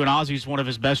on him, too, and Ozzie's one of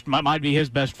his best, might be his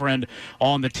best friend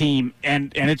on the team.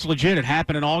 And it's legit. It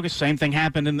happened in August. Same thing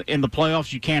happened in the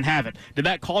playoffs. You can't have it. Did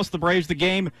that cost the Braves the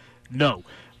game? No.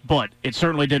 But it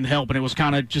certainly didn't help, and it was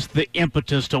kind of just the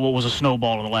impetus to what was a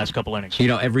snowball in the last couple innings.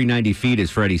 Every 90 feet, as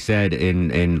Freddie said,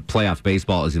 in playoff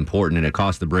baseball is important, and it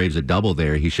cost the Braves a double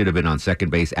there. He should have been on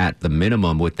second base at the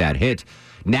minimum with that hit.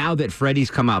 Now that Freddie's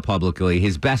come out publicly,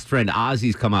 his best friend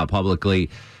Ozzie's come out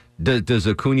publicly, does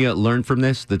Acuna learn from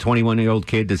this? The 21-year-old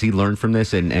kid, does he learn from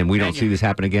this, and we don't see this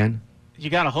happen again?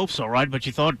 You got to hope so, right? But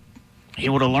you thought he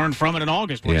would have learned from it in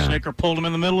August when Snicker pulled him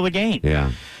in the middle of the game.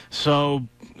 Yeah. So,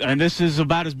 and this is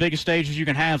about as big a stage as you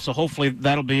can have, so hopefully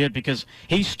that'll be it because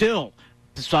he still,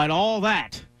 despite all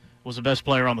that, was the best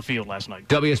player on the field last night.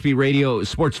 WSB Radio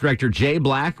Sports Director Jay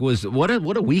Black was what a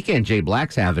weekend Jay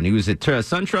Black's having. He was at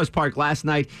SunTrust Park last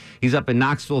night. He's up in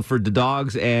Knoxville for the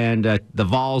Dogs and the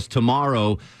Vols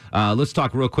tomorrow. Let's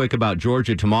talk real quick about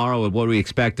Georgia tomorrow and what do we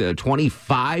expect. A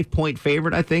 25-point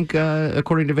favorite, I think,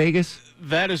 according to Vegas.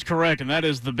 That is correct, and that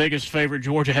is the biggest favorite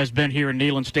Georgia has been here in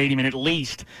Neyland Stadium in at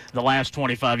least the last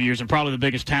 25 years, and probably the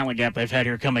biggest talent gap they've had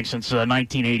here coming since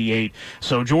 1988.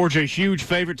 So Georgia, huge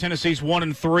favorite. Tennessee's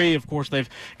 1-3. Of course, they've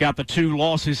got the 2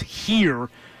 losses here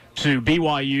to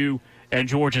BYU and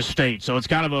Georgia State. So it's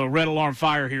kind of a red alarm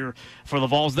fire here for the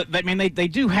Vols. They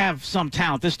do have some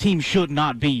talent. This team should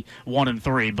not be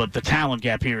 1-3, but the talent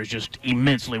gap here is just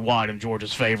immensely wide in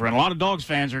Georgia's favor. And a lot of Dogs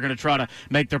fans are going to try to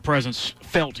make their presence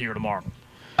felt here tomorrow.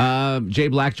 Jay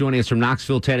Black joining us from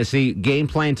Knoxville, Tennessee. Game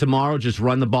plan tomorrow, just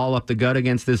run the ball up the gut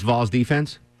against this Vols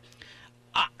defense?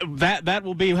 That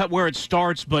will be where it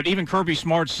starts, but even Kirby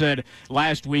Smart said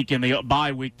last week in the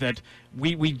bye week that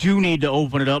we do need to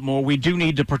open it up more. We do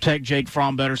need to protect Jake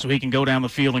Fromm better so he can go down the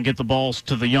field and get the balls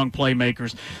to the young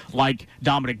playmakers like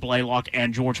Dominic Blaylock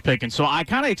and George Pickens. So I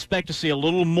kind of expect to see a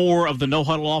little more of the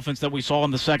no-huddle offense that we saw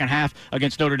in the second half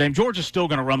against Notre Dame. Georgia's still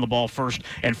going to run the ball first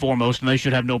and foremost, and they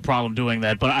should have no problem doing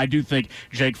that. But I do think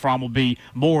Jake Fromm will be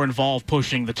more involved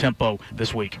pushing the tempo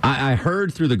this week. I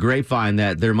heard through the grapevine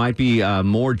that there might be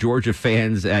more Georgia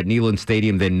fans at Neyland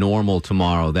Stadium than normal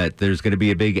tomorrow, that there's going to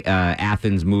be a big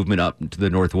Athens movement up to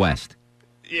the northwest.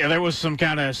 Yeah, there was some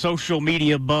kind of social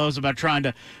media buzz about trying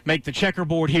to make the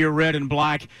checkerboard here red and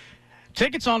black.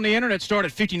 Tickets on the internet start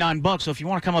at $59, so if you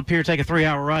want to come up here and take a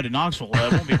 3-hour ride to Knoxville,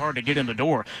 it won't be hard to get in the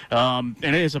door. And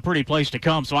it is a pretty place to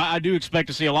come. So I do expect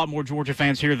to see a lot more Georgia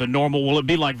fans here than normal. Will it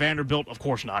be like Vanderbilt? Of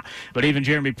course not. But even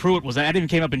Jeremy Pruitt that even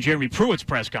came up in Jeremy Pruitt's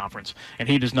press conference, and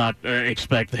he does not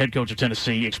expect, the head coach of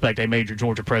Tennessee, expect a major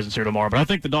Georgia presence here tomorrow. But I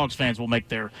think the Dogs fans will make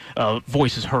their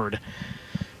voices heard.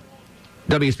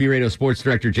 WSB Radio Sports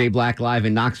Director Jay Black live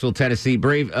in Knoxville, Tennessee.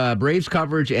 Braves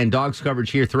coverage and Dogs coverage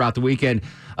here throughout the weekend.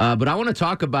 But I want to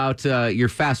talk about your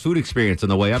fast food experience on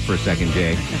the way up for a second,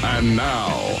 Jay. And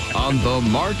now, on the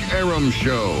Mark Arum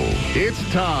Show,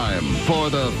 it's time for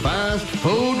the Fast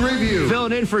Food Review.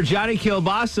 Filling in for Johnny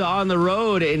Kilbasa on the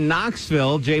road in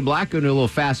Knoxville. Jay Black going to do a little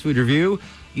fast food review.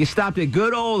 You stopped at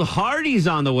good old Hardee's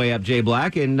on the way up, Jay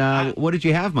Black, and what did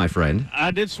you have, my friend?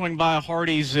 I did swing by a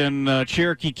Hardee's in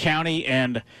Cherokee County,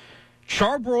 and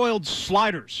charbroiled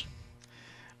sliders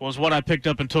was what I picked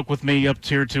up and took with me up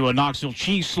here to Knoxville.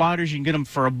 Cheese sliders, you can get them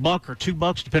for $1 or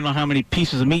 $2, depending on how many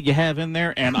pieces of meat you have in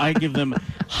there, and I give them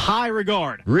high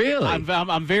regard. Really?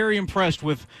 I'm very impressed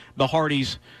with the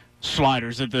Hardee's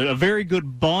sliders. A very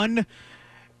good bun.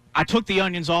 I took the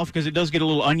onions off because it does get a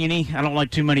little oniony. I don't like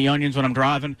too many onions when I'm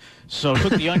driving. So I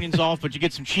took the onions off, but you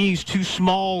get some cheese, 2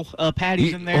 small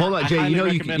patties in there. Hold on, Jay.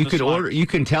 You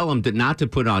can tell them not to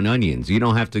put on onions. You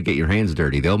don't have to get your hands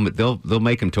dirty. They'll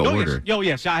make them to order. Yes. Oh,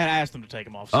 yes. I had asked them to take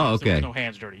them off. So okay. There was no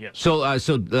hands dirty, yes.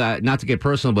 So not to get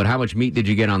personal, but how much meat did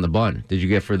you get on the bun? Did you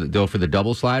get for the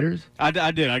double sliders? I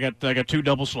did. I got 2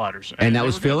 double sliders. And that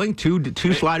was filling?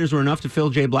 Two sliders were enough to fill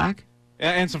Jay Black?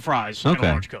 And some fries and a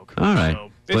large Coke. All right. So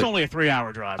it's only a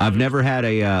 3-hour drive. I've never had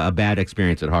a bad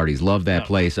experience at Hardee's. Love that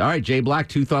place. All right, Jay Black,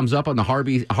 2 thumbs up on the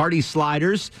Hardee's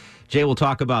sliders. Jay will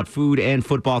talk about food and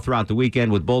football throughout the weekend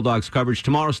with Bulldogs coverage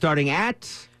tomorrow starting at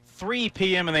 3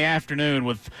 p.m. in the afternoon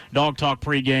with Dog Talk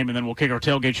pregame, and then we'll kick our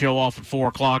tailgate show off at 4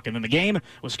 o'clock. And then the game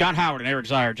with Scott Howard and Eric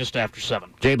Zier just after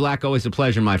 7. Jay Black, always a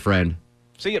pleasure, my friend.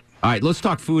 See you. All right, let's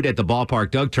talk food at the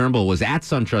ballpark. Doug Turnbull was at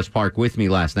SunTrust Park with me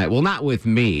last night. Well, not with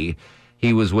me.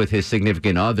 He was with his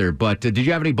significant other. But did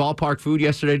you have any ballpark food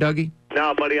yesterday, Dougie?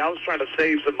 No, buddy. I was trying to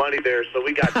save some money there, so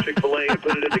we got Chick-fil-A and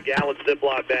put it in a gallon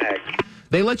Ziploc bag.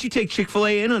 They let you take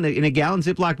Chick-fil-A in a gallon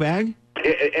Ziploc bag?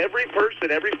 Every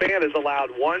person, every fan is allowed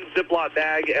 1 Ziploc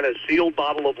bag and a sealed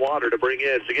bottle of water to bring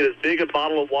in. So get as big a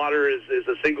bottle of water as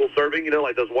a single serving,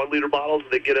 like those 1-liter bottles.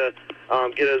 They get a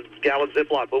gallon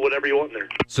Ziploc, put whatever you want in there.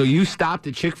 So you stopped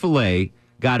at Chick-fil-A,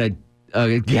 got a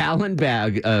gallon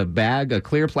bag, a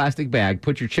clear plastic bag,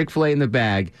 put your Chick-fil-A in the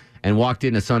bag, and walked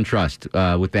into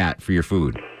SunTrust with that for your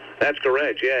food. That's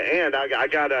correct, yeah. And I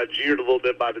got jeered a little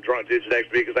bit by the drunk dudes next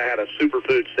to me because I had a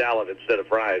superfood salad instead of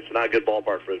fries. Not good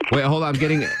ballpark food. Wait, hold on.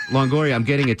 Longoria, I'm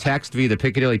getting a text via the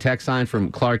Piccadilly text sign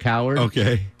from Clark Howard.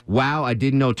 Okay. Wow, I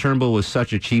didn't know Turnbull was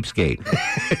such a cheapskate.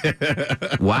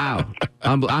 Wow.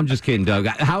 I'm just kidding, Doug.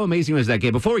 How amazing was that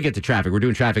game? Before we get to traffic, we're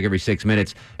doing traffic every 6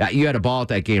 minutes. You had a ball at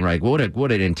that game, right? What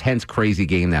an intense, crazy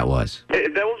game that was.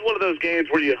 That was one of those games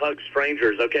where you hug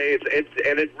strangers, okay?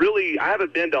 It really, I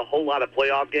haven't been to a whole lot of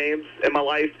playoff games in my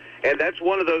life, and that's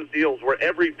one of those deals where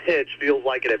every pitch feels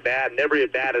like an at-bat, and every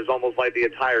at-bat is almost like the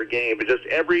entire game. But just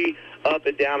every up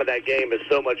and down of that game is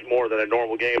so much more than a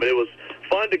normal game. And it was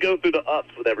fun to go through the ups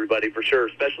with everybody, for sure,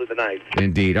 especially tonight.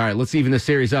 Indeed. All right, let's even the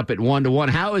series up at 1-1.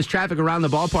 How is traffic around the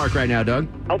ballpark right now, Doug?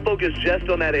 I'll focus just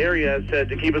on that area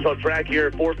to keep us on track here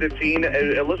at 4:15.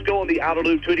 And let's go on the outer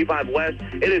loop 285 West.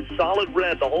 It is solid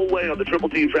red the whole way on the Triple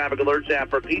T Traffic Alerts app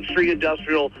from Peachtree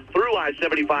Industrial through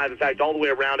I-75. In fact, all the way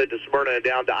around it to Smyrna and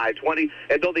down to I-20.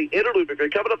 And on the inner loop, if you're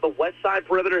coming up the west side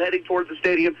perimeter heading towards the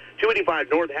stadium, 285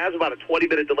 North has about a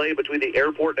 20-minute delay between the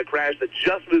airport and a crash that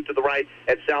just moved to the right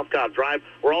at South Cobb Drive.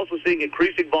 We're also seeing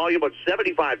increasing volume on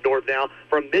 75 North now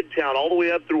from Midtown all the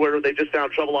way up through where they just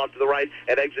found trouble off to the right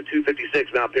at exit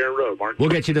 256 Mount Perrin Road. Mark. We'll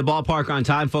get you to the ballpark on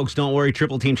time, folks. Don't worry.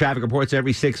 Triple Team Traffic reports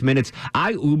every 6 minutes.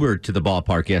 I Ubered to the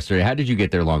ballpark yesterday. How did you get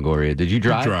there, Longoria? Did you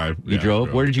drive? You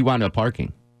drove? Where did you wind up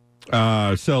parking?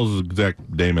 Sales exec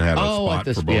Damon had a spot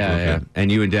for both of us.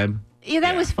 And you and Deb? Yeah,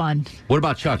 that was fun. What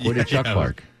about Chuck? Where did Chuck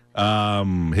park?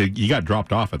 He got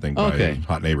dropped off, I think, by his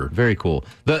hot neighbor. Very cool.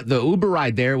 The Uber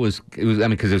ride there was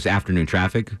because it was afternoon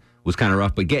traffic, was kind of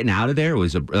rough, but getting out of there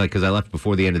was because I left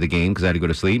before the end of the game because I had to go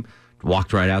to sleep.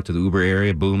 Walked right out to the Uber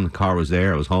area. Boom, the car was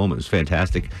there. I was home. It was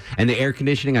fantastic. And the air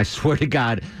conditioning, I swear to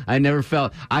God, I never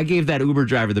felt. I gave that Uber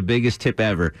driver the biggest tip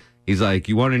ever. He's like,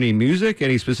 "You want any music?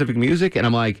 Any specific music?" And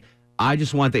I'm like, I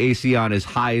just want the AC on as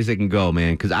high as it can go,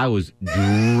 man, because I was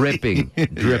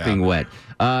dripping wet.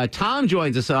 Tom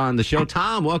joins us on the show.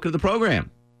 Tom, welcome to the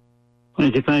program.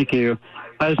 Thank you.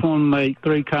 I just want to make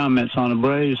 3 comments on the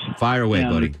Braves. Fire away,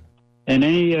 buddy. In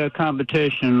any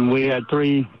competition, we had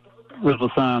 3 rules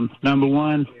of thumb. Number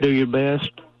 1, do your best.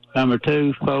 Number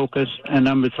 2, focus. And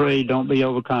number 3, don't be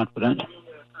overconfident.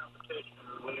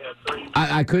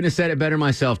 I couldn't have said it better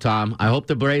myself, Tom. I hope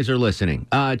the Braves are listening.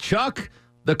 Chuck,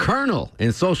 the Colonel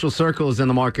in social circles in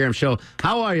the Mark Arum Show.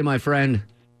 How are you, my friend?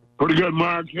 Pretty good,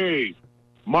 Mark. Hey,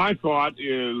 my thought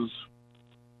is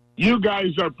you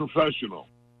guys are professional.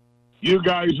 you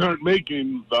guys aren't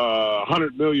making the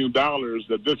 $100 million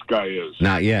that this guy is.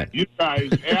 Not yet. You guys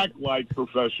act like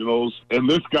professionals, and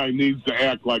this guy needs to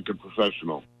act like a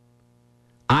professional.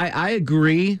 I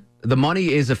agree. The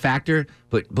money is a factor,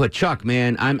 but Chuck,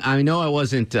 man, I know I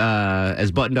wasn't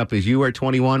as buttoned up as you were at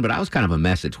 21, but I was kind of a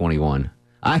mess at 21.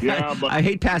 I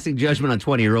hate passing judgment on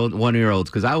 1-year-olds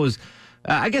because I was,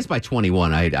 I guess by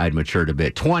 21 I'd matured a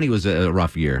bit. 20 was a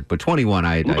rough year, but 21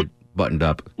 I buttoned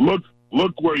up. Look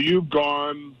where you've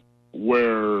gone,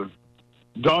 where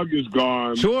Doug is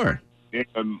gone. Sure.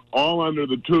 And all under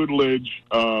the tutelage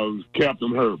of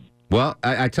Captain Herb. Well,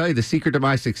 I tell you, the secret to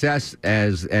my success,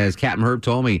 as Captain Herb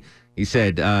told me, he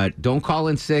said, don't call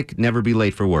in sick, never be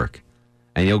late for work,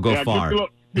 and you'll go far.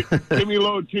 Give me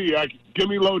Low T. Give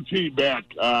me Low T back.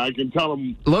 I can tell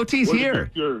him. Low T's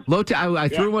here. Low T. I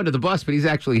threw him under the bus, but he's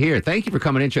actually here. Thank you for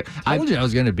coming in. I told you I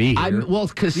was going to be here.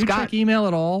 Because Scott, check email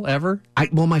at all ever?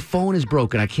 Well, my phone is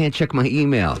broken. I can't check my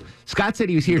email. Scott said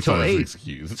he was here till 8,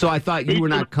 so I thought you were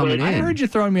not coming in. I heard you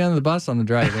throwing me under the bus on the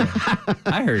drive in.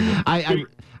 I heard it.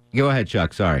 Go ahead,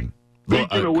 Chuck. Sorry.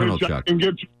 Speaking of which, Chuck. I can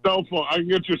get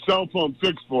your cell phone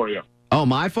fixed for you. Oh,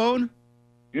 my phone?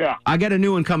 Yeah. I got a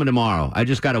new one coming tomorrow. I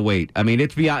just got to wait. I mean,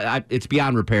 it's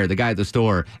beyond repair. The guy at the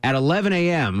store, at 11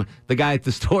 a.m., the guy at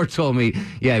the store told me,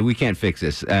 yeah, we can't fix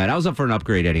this. And I was up for an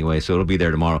upgrade anyway, so it'll be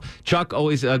there tomorrow. Chuck,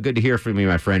 always good to hear from you,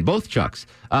 my friend. Both Chucks.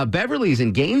 Beverly's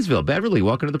in Gainesville. Beverly,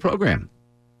 welcome to the program.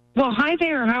 Well, hi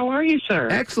there. How are you, sir?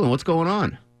 Excellent. What's going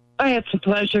on? It's a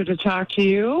pleasure to talk to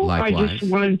you. Likewise. I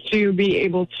just wanted to be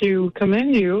able to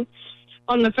commend you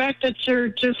on the fact that you're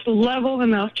just level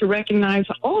enough to recognize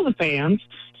all the fans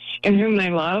and whom they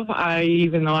love.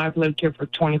 Even though I've lived here for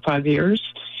 25 years,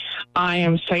 I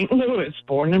am St. Louis,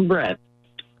 born and bred.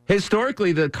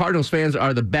 Historically, the Cardinals fans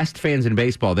are the best fans in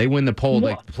baseball. They win the poll.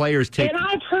 Like players take. And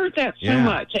I've heard that so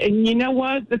much. And you know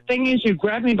what? The thing is, you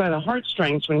grabbed me by the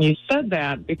heartstrings when you said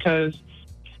that, because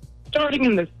starting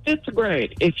in the 5th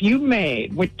grade, if you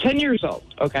made, with 10 years old,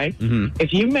 okay,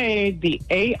 if you made the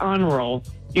A honor roll,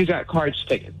 you got Cards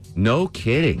tickets. No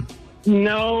kidding.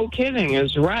 No kidding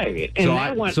is right. And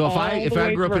if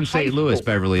I grew up in St. Louis,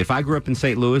 Beverly, if I grew up in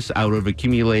St. Louis, I would have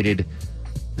accumulated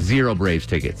 0 Braves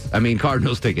tickets. I mean,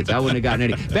 Cardinals tickets. I wouldn't have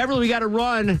gotten any. Beverly, we got to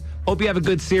run. Hope you have a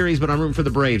good series, but I'm rooting for the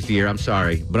Braves, dear. I'm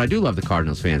sorry. But I do love the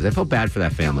Cardinals fans. I felt bad for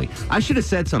that family. I should have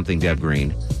said something, Deb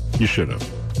Green. You should have.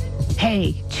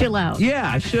 Hey, chill out. Yeah,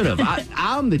 I should have.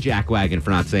 I'm the jackwagon for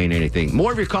not saying anything.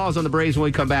 More of your calls on the Braves when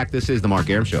we come back. This is the Mark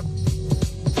Arum Show.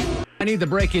 I need the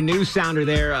breaking news sounder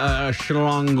there,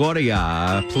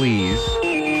 Shlongoria, please.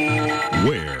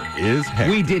 Where is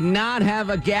Hector? We did not have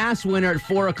a gas winner at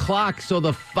 4 o'clock, so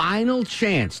the final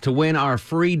chance to win our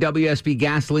free WSB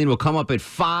gasoline will come up at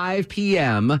 5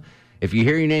 p.m. If you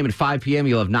hear your name at 5 p.m.,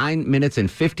 you'll have 9 minutes and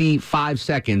 55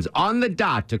 seconds on the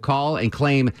dot to call and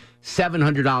claim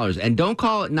 $700. And don't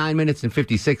call it 9 minutes and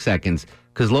 56 seconds,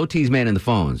 because Low T's man in the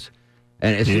phones.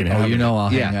 And it's, he cuts it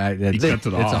off.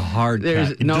 It's a hard cut.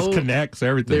 It disconnects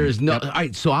everything. There's no. All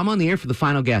right, so I'm on the air for the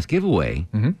final gas giveaway.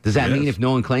 Does that mean if no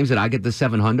one claims it, I get the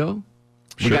 $700?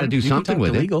 We got to do something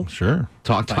with it. Legal. Sure.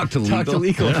 Talk to legal. Talk to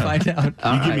legal and find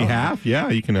out. You give me half? Yeah,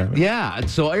 you can have it. Yeah.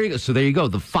 So there you go. So there you go.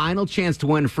 The final chance to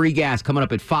win free gas coming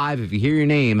up at 5. If you hear your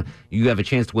name, you have a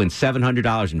chance to win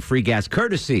 $700 in free gas,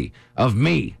 courtesy of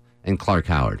me and Clark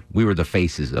Howard. We were the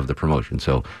faces of the promotion,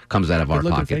 so comes out of our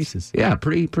pockets. Faces. Yeah,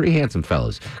 pretty handsome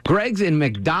fellas. Greg's in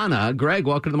McDonough. Greg,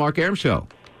 welcome to the Mark Arum Show.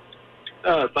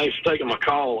 Thanks for taking my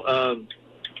call.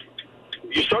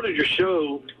 You started your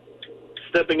show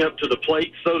stepping up to the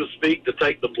plate, so to speak, to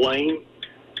take the blame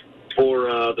for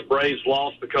the Braves'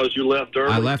 loss because you left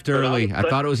early. I left early. I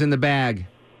thought it was in the bag.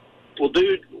 Well,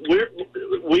 dude,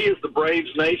 we as the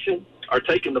Braves nation are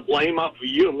taking the blame off of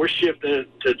you, and we're shifting it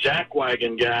to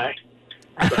Jackwagon guy,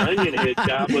 the onion head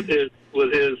guy,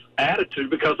 with his attitude,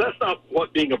 because that's not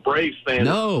what being a Braves fan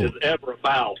is ever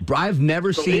about. I've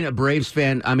never seen a Braves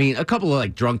fan. I mean, a couple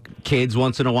of drunk kids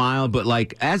once in a while, but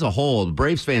as a whole,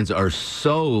 Braves fans are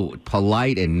so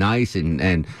polite and nice.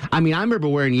 And I mean, I remember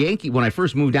wearing when I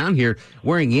first moved down here,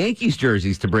 wearing Yankees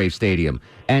jerseys to Brave Stadium,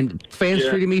 and fans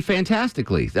treated me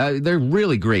fantastically. They're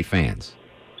really great fans.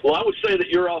 Well, I would say that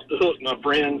you're off the hook, my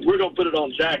friend. We're going to put it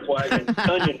on Jackwagon,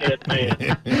 onion head man.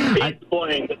 He's to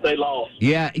blame that they lost.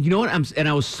 Yeah, you know what?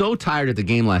 I was so tired at the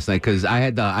game last night because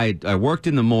I worked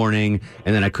in the morning,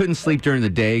 and then I couldn't sleep during the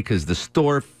day because the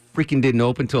store freaking didn't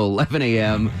open until 11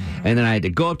 a.m., and then I had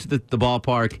to go up to the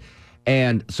ballpark,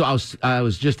 and so I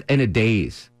was just in a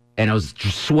daze, and I was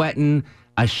just sweating.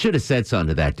 I should have said something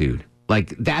to that dude. I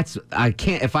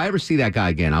can't, if I ever see that guy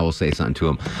again, I will say something to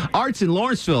him. Art's in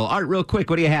Lawrenceville. Art, real quick,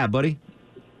 what do you have, buddy?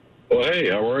 Well, hey,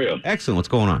 how are you? Excellent. What's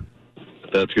going on?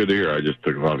 That's good to hear. I just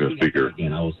took it off the speaker.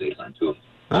 I will say something to him.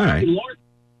 All right.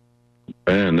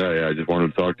 And I just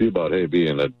wanted to talk to you about, hey,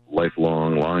 being a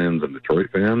lifelong Lions and Detroit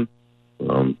fan.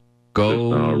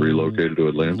 Go just, relocated to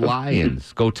Atlanta.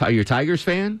 Lions. Go. You're a Tigers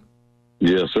fan?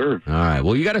 Yes, sir. All right.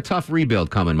 Well, you got a tough rebuild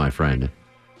coming, my friend.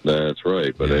 That's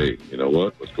right. But, hey, you know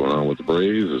what? What's going on with the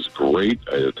Braves is great.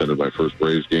 I attended my first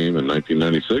Braves game in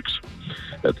 1996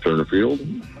 at Turner Field.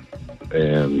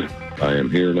 And I am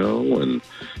here now, and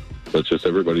let's just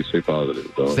everybody stay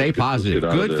positive. Stay positive.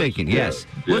 Good thinking. Yes.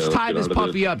 Let's tie this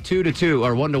puppy up 2-2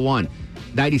 or 1-1.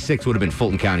 96 would have been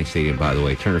Fulton County Stadium, by the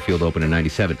way. Turner Field opened in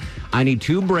 97. I need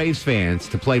 2 Braves fans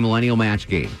to play Millennial Match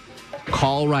Game.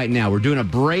 Call right now. We're doing a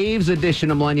Braves edition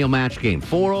of Millennial Match Game.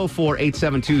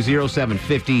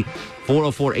 404-872-0750.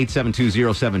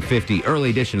 404-872-0750.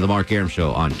 Early edition of the Mark Arum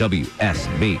Show on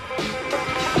WSB.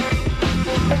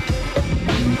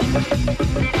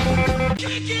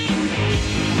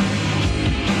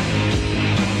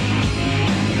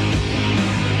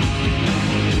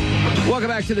 Welcome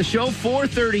back to the show.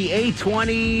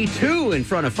 4:38:22 in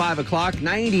front of 5 o'clock.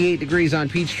 98 degrees on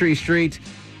Peachtree Street.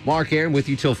 Mark Arum with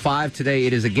you till 5 today.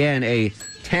 It is again a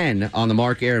 10 on the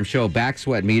Mark Arum Show back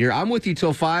sweat meter. I'm with you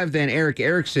till 5. Then Eric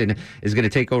Erickson is going to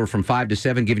take over from 5 to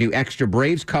 7, giving you extra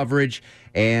Braves coverage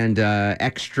and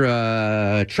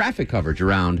extra traffic coverage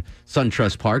around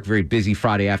SunTrust Park. Very busy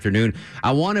Friday afternoon.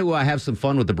 I want to have some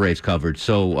fun with the Braves coverage,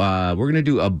 so we're going to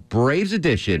do a Braves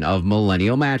edition of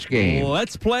Millennial Match Game.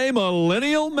 Let's play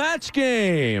Millennial Match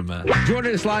Game.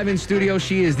 Joining us live in studio,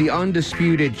 she is the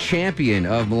undisputed champion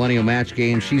of Millennial Match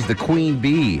Game. She's the queen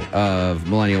bee of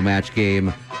Millennial Match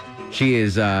Game. She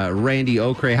is Randy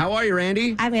Okray. How are you,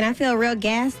 Randy? I mean, I feel real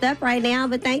gassed up right now,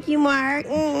 but thank you, Mark.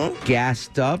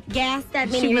 Gassed up? Gassed up,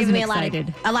 meaning you're giving me a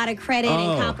lot of credit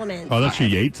and compliments. Oh, I thought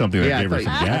she ate something that gave her some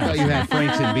gas. I thought you had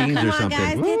Franks and beans or something.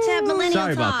 Guys, get to Millennial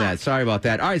Sorry about Talk. that. Sorry about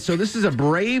that. All right, so this is a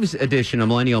Braves edition of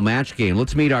Millennial Match Game.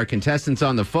 Let's meet our contestants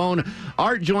on the phone.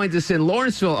 Art joins us in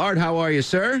Lawrenceville. Art, how are you,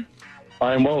 sir?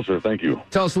 I am well, sir. Thank you.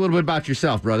 Tell us a little bit about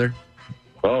yourself, brother.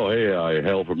 Oh, hey, I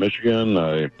hail from Michigan.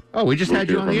 We just had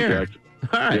you on the air.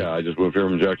 All right. Yeah, I just moved here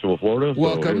from Jacksonville, Florida.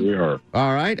 Welcome. So here we are.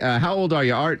 All right. How old are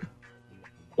you, Art?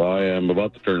 I am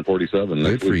about to turn 47 next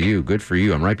Good for week. you. Good for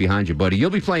you. I'm right behind you, buddy. You'll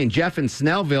be playing Jeff in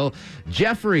Snellville.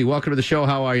 Jeffrey, welcome to the show.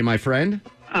 How are you, my friend?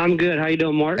 I'm good. How you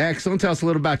doing, Mark? Excellent. Tell us a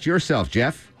little about yourself,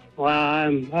 Jeff. Well,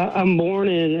 I'm born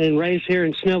and raised here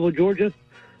in Snellville, Georgia.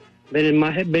 Been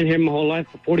here my whole life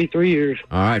for 43 years.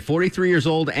 All right, 43 years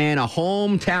old and a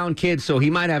hometown kid, so he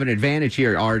might have an advantage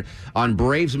here, Art, on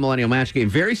Braves Millennial Match Game.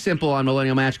 Very simple on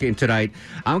Millennial Match Game tonight.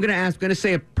 I'm going to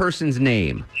say a person's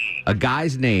name, a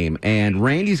guy's name, and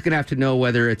Randy's going to have to know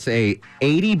whether it's a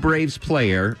 80 Braves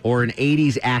player or an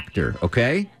 80s actor,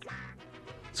 okay?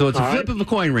 So it's a flip of a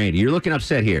coin, Randy. You're looking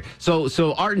upset here. So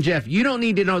Art and Jeff, you don't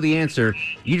need to know the answer.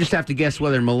 You just have to guess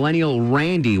whether Millennial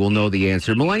Randy will know the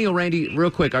answer. Millennial Randy,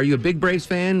 real quick, are you a big Braves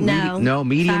fan? No.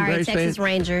 Medium Sorry, Braves Texas fan?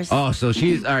 Rangers. Oh, so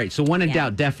she's, all right. So when in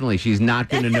doubt, definitely she's not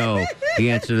going to know the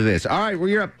answer to this. All right, well,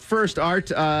 you're up first, Art.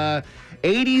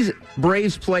 80s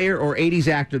Braves player or 80s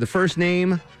actor. The first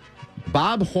name,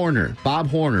 Bob Horner. Bob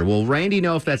Horner. Will Randy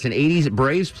know if that's an 80s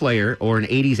Braves player or an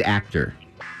 80s actor?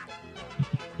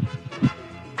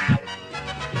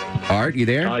 Art, you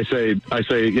there? I say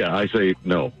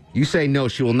no. You say no.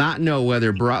 She will not know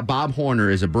whether Bob Horner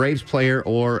is a Braves player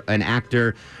or an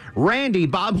actor. Randy,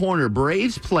 Bob Horner,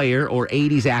 Braves player or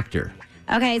 80s actor?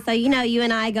 Okay, so you know you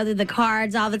and I go through the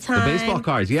cards all the time. The baseball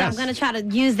cards, yes. So I'm going to try to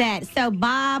use that. So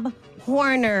Bob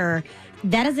Horner.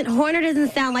 Horner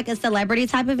doesn't sound like a celebrity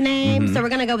type of name, so we're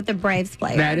going to go with the Braves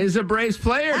player. That is a Braves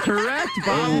player, correct.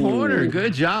 Bob Horner,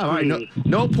 good job. All right,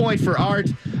 no point for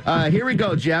Art. Here we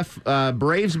go, Jeff.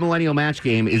 Braves Millennial Match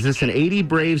Game. Is this an 80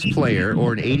 Braves player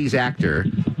or an 80s actor?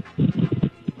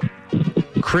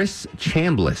 Chris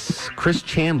Chambliss. Chris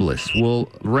Chambliss.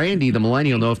 Will Randy, the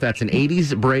Millennial, know if that's an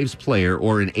 80s Braves player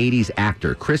or an 80s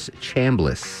actor? Chris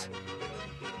Chambliss.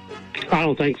 I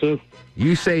don't think so.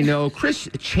 You say no. Chris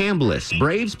Chambliss,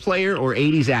 Braves player or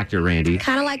 80s actor, Randy?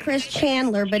 Kind of like Chris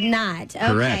Chandler, but not.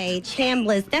 Okay,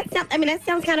 Chambliss. That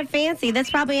sounds kind of fancy.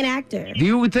 That's probably an actor.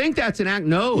 You would think that's an act.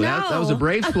 No. That was a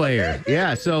Braves player.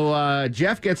 Yeah, so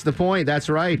Jeff gets the point. That's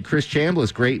right. Chris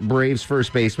Chambliss, great Braves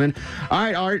first baseman. All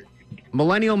right, Art.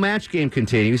 Millennial Match Game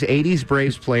continues. 80s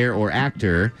Braves player or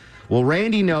actor. Will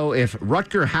Randy know if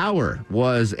Rutger Hauer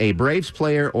was a Braves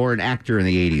player or an actor in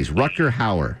the 80s? Rutger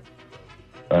Hauer.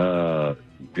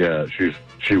 Yeah,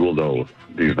 she will know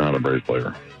he's not a Braves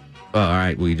player. Oh, all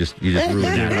right. Well, you just ruined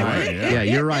it. All right. Yeah,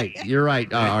 you're right. You're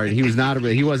right, Art. He was not.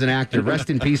 He was an actor. Rest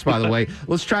in peace, by the way.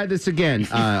 Let's try this again,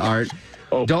 Art.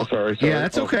 Oh, sorry. Yeah,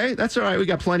 that's okay. That's all right. We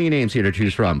got plenty of names here to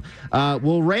choose from.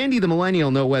 Will Randy the Millennial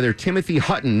know whether Timothy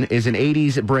Hutton is an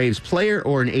 80s Braves player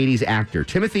or an 80s actor?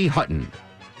 Timothy Hutton.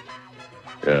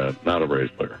 Not a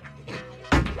Braves player.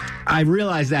 I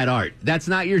realize that, Art. That's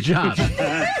not your job.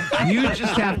 You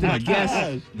just have to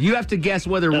guess. You have to guess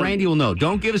whether Randy will know.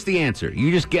 Don't give us the answer.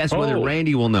 You just guess whether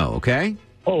Randy will know, okay?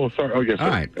 Oh, sorry. Oh, yes. All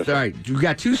right. All right. You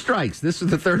got 2 strikes. This is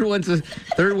the third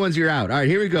one's you're out. All right,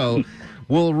 here we go.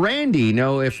 Will Randy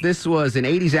know if this was an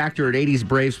 80s actor or an 80s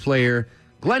Braves player?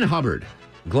 Glenn Hubbard.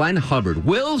 Glenn Hubbard.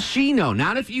 Will she know?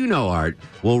 Not if you know, Art.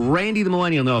 Will Randy the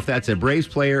Millennial know if that's a Braves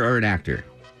player or an actor?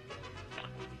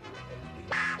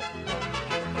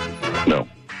 No.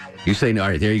 You say no. All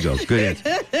right, there you go. Good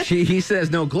answer. He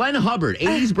says no. Glenn Hubbard,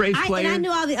 80s Braves player. And I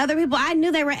knew all the other people. I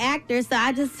knew they were actors, so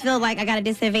I just feel like I got a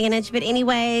disadvantage. But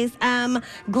anyways,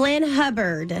 Glenn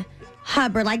Hubbard.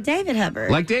 Hubbard, like David Hubbard.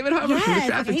 Like David Hubbard from the Yes,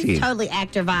 traffic he's team. totally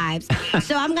actor vibes.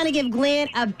 So I'm going to give Glenn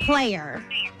a player.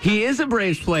 He is a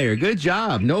Braves player. Good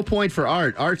job. No point for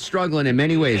Art. Art's struggling in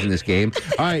many ways in this game.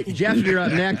 All right, Jeff, you're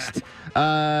up next.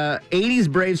 80s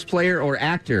Braves player or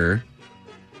actor,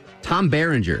 Tom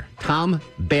Berenger. Tom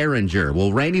Berenger.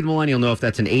 Will Randy the Millennial know if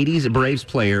that's an 80s Braves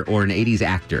player or an 80s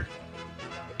actor?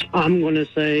 I'm going to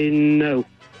say no.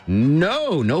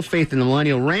 No faith in the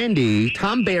Millennial. Randy,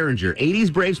 Tom Berenger,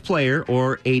 80s Braves player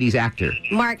or 80s actor?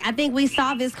 Mark, I think we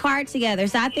saw this card together,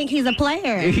 so I think he's a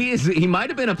player. He might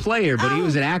have been a player, but he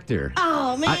was an actor.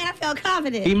 Oh, man, I felt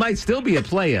confident. He might still be a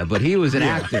player, but he was an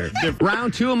actor.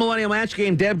 Round 2 of Millennial Match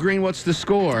Game. Deb Green, what's the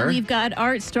score? We've got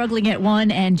Art struggling at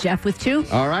 1 and Jeff with 2.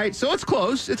 All right, so it's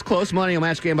close. It's close. Millennial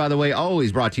Match Game, by the way,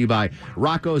 always brought to you by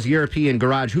Rocco's European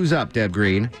Garage. Who's up, Deb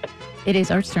Green? It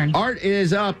is Art's turn. Art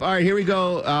is up. All right, here we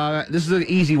go. This is an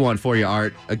easy one for you,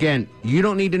 Art. Again, you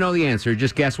don't need to know the answer.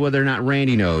 Just guess whether or not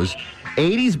Randy knows.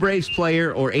 80s Braves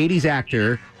player or 80s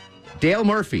actor, Dale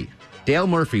Murphy. Dale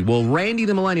Murphy. Will Randy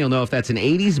the Millennial know if that's an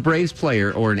 80s Braves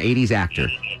player or an 80s actor?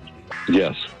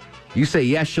 Yes. You say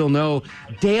yes, she'll know.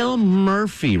 Dale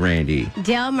Murphy, Randy.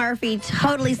 Dale Murphy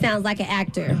totally sounds like an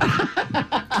actor.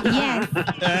 Yes.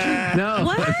 No.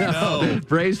 What? No.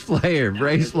 Braves player.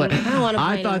 I don't wanna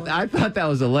play I thought that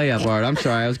was a layup, Art. I'm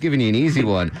sorry. I was giving you an easy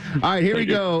one. All right, here we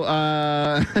go.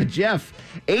 Jeff,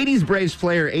 80s Braves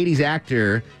player, 80s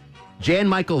actor, Jan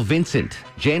Michael Vincent.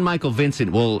 Jan Michael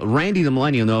Vincent. Will Randy the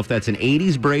Millennial know if that's an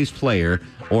 80s Braves player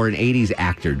or an 80s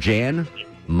actor? Jan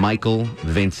Michael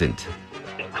Vincent.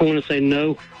 I want to say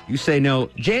no. You say no.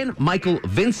 Jan Michael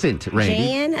Vincent, Randy.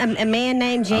 Jan, a man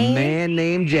named Jan? A man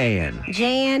named Jan.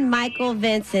 Jan Michael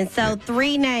Vincent. So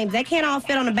 3 names. They can't all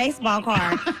fit on a baseball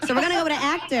card. So we're going to go with an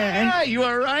actor. Yeah, you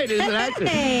are right. It's an actor.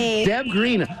 Hey. Deb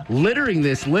Green littering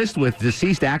this list with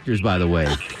deceased actors, by the way.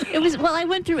 I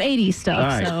went through 80s stuff,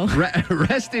 All right. so.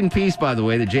 Rest in peace, by the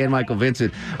way, the Jan Michael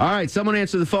Vincent. All right, someone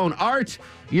answer the phone. Art,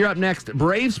 you're up next.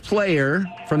 Braves player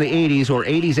from the 80s or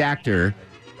 80s actor,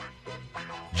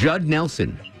 Judd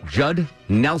Nelson. Judd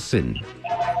Nelson.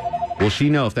 Will she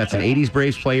know if that's an 80s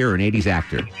Braves player or an 80s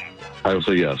actor? I will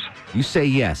say yes. You say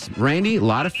yes. Randy, a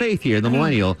lot of faith here, the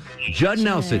Millennial. Judd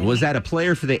Nelson, was that a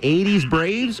player for the 80s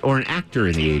Braves or an actor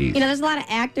in the 80s? You know, there's a lot of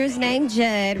actors named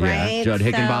Judd, right? Yeah, Judd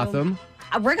Higginbotham.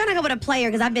 So, we're going to go with a player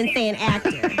because I've been saying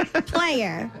actor.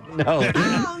 Player. No,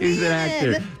 he's an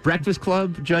actor. Breakfast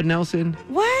Club, Judd Nelson.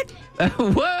 What?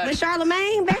 What? The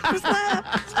Charlemagne Breakfast Club?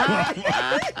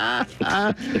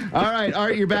 All right,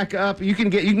 Art, you're back up. You can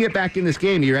get back in this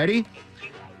game. You ready?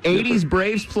 80s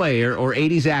Braves player or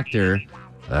 80s actor,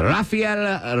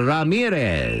 Rafael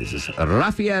Ramirez.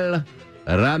 Rafael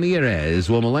Ramirez.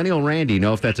 Will Millennial Randy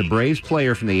know if that's a Braves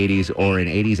player from the 80s or an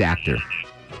 80s actor?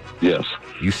 Yes.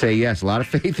 You say yes. A lot of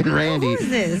faith in Randy. Who is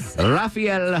this?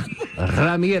 Rafael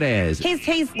Ramirez.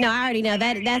 No, I already know.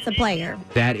 That's a player.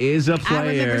 That is a I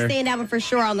player. remember seeing that one for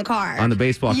sure on the card. On the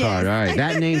baseball Yes. card. All right.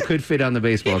 That name could fit on the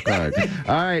baseball card.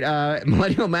 All right.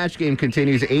 Millennial Match Game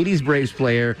continues. 80s Braves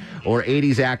player or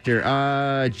 80s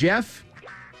actor. Jeff?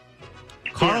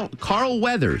 Carl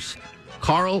Weathers.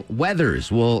 Carl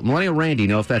Weathers. Will Millennial Randy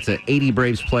know if that's an 80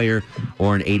 Braves player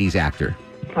or an 80s actor?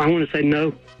 I want to say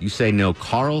no. You say no.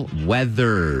 Carl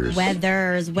Weathers.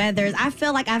 Weathers. I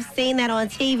feel like I've seen that on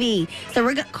TV. So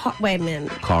we're going to... Wait a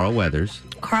minute. Carl Weathers.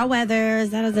 Carl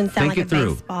Weathers. That doesn't sound like a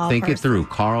baseball Think it person. through.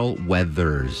 Carl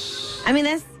Weathers. I mean,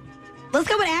 let's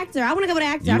go with actor. I want to go with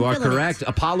actor. You I'm are feeling correct.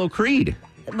 Apollo Creed.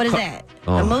 What is that?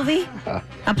 Oh. A movie?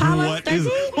 Apollo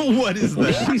 13? What is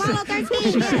that? Apollo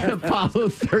 13? She said Apollo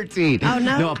 13. Oh,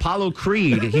 no? No, Apollo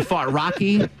Creed. He fought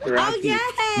Rocky. Oh, yes.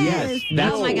 Yes.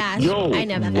 Oh, my gosh. I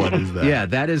know about that. What is that? Yeah,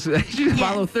 that is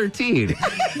Apollo 13.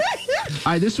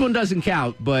 All right, this one doesn't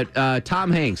count, but Tom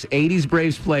Hanks, 80s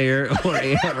Braves player or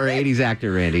 80s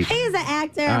actor, Randy. He's an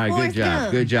actor. All right, good Forrest job.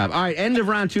 Gump. Good job. All right, end of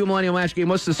round 2 Millennial Match Game.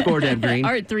 What's the score, Deb Green?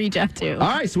 Art 3, Jeff 2. All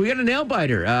right, so we got a nail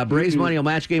biter. Braves Millennial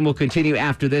Match Game will continue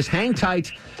after this. Hang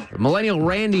tight. Millennial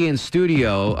Randy in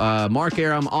studio. Mark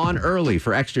Aram on early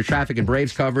for extra traffic and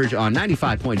Braves coverage on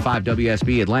 95.5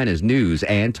 WSB, Atlanta's News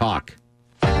and Talk.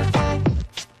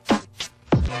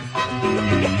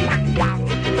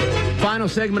 Final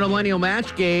segment of Millennial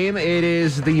Match Game. It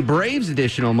is the Braves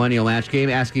edition of Millennial Match Game,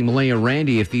 asking Millennial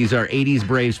Randy if these are 80s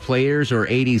Braves players or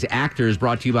 80s actors,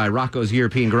 brought to you by Rocco's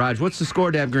European Garage. What's the score,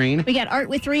 Deb Green? We got Art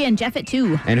with 3 and Jeff at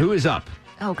 2. And who is up?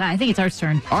 Oh, God, I think it's Art's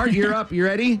turn. Art, you're up. You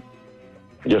ready?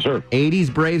 Yes, sir.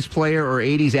 80s Braves player or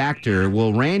 80s actor.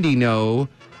 Will Randy know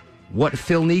what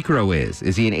Phil Niekro is?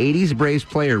 Is he an 80s Braves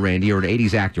player, Randy, or an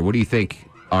 80s actor? What do you think,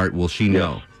 Art? Will she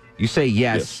know? You say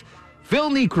yes. Phil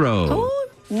Niekro. Who?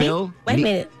 Phil. Wait a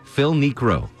minute. Phil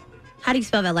Niekro. How do you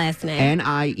spell that last name?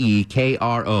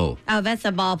 Niekro. Oh, that's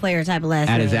a ball player type of last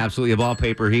name. That is absolutely a ball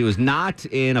paper. He was not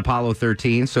in Apollo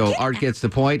 13, so Art gets the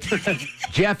point.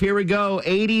 Jeff, here we go.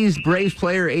 80s Braves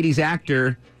player, 80s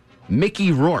actor,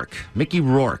 Mickey Rourke. Mickey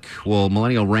Rourke. Will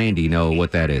Millennial Randy know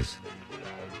what that is?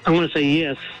 I'm going to say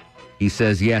yes. He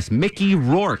says yes. Mickey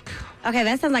Rourke. Okay,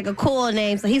 that sounds like a cool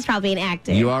name, so he's probably an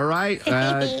actor. You all right?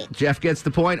 Jeff gets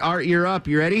the point. Art, you're up.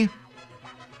 You ready?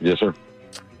 Yes, sir.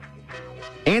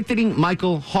 Anthony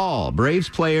Michael Hall, Braves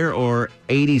player or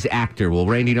 80s actor? Will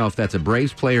Randy know if that's a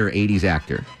Braves player or 80s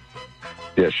actor?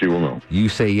 Yes, she will know. You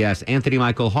say yes. Anthony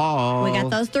Michael Hall. We got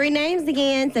those 3 names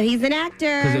again, so he's an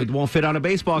actor. Because it won't fit on a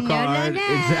baseball card. No.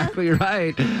 Exactly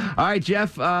right. All right,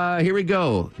 Jeff, here we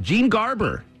go. Gene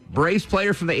Garber, Braves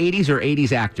player from the 80s or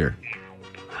 80s actor?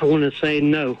 I want to say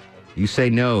no. You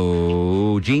say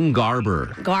no. Gene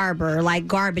Garber. Garber, like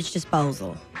garbage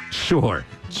disposal. Sure.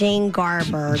 Gene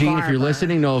Garber. Gene, if you're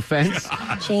listening, no offense.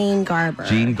 Gene Garber.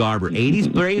 Gene Garber.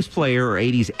 80s Braves player or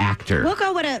 80s actor? We'll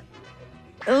go with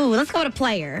let's go with a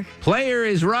player. Player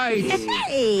is right.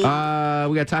 Hey.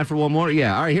 We got time for one more?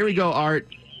 Yeah. All right, here we go, Art.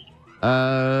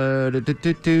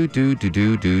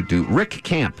 Rick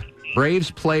Camp.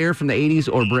 Braves player from the 80s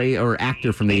or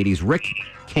actor from the 80s. Rick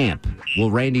Camp.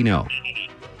 Will Randy know?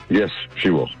 Yes, she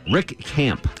will. Rick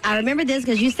Camp. I remember this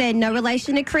because you said no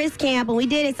relation to Chris Camp, and we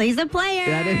did it, so he's a player.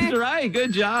 That is right.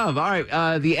 Good job. All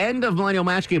right. The end of Millennial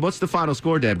Match Game. What's the final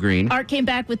score, Deb Green? Art came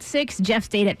back with 6. Jeff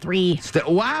stayed at 3.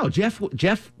 Wow. Jeff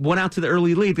went out to the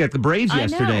early lead. Got the Braves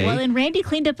yesterday. I know. Well, and Randy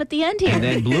cleaned up at the end here. And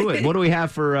then blew it. What do we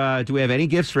have for, do we have any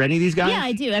gifts for any of these guys? Yeah,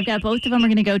 I do. I've got both of them. We're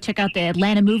going to go check out the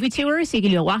Atlanta movie tour. So you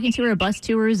can do a walking tour, a bus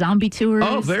tour, zombie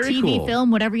tours, very TV, cool. film,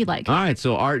 whatever you like. All right.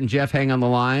 So Art and Jeff hang on the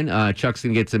line. Chuck's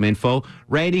going to get some info.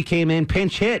 Randy came in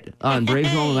pinch hit on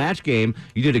Braves Millennial Match Game.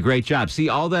 You did a great job. See,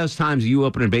 all those times you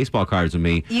opening baseball cards with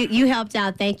me. You helped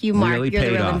out. Thank you, Mark. Really You're the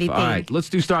paid real off. MVP. All right. Let's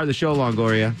do Star of the Show,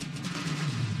 Longoria.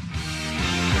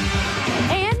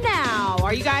 And now,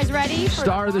 are you guys ready? For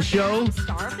Star of the Show.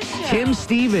 Star of the Show. Tim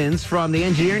Stevens from the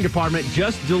engineering department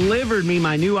just delivered me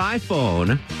my new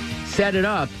iPhone. Set it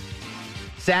up.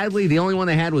 Sadly, the only one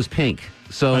they had was pink.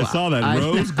 So I saw that.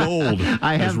 Rose gold,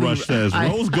 as Rush says.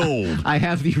 Rose gold. I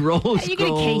have the rose You get a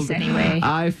gold case anyway.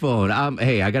 iPhone.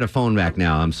 Hey, I got a phone back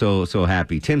now. I'm so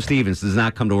happy. Tim Stevens does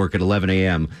not come to work at 11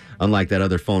 a.m., unlike that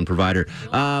other phone provider.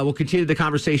 We'll continue the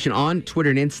conversation on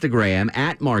Twitter and Instagram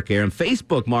at Mark Aram,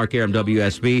 Facebook Mark Aram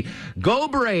WSB. Go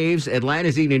Braves!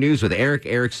 Atlanta's Evening News with Eric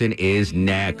Erickson is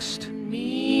next.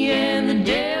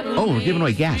 Oh, we're giving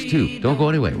away gas, too. Don't go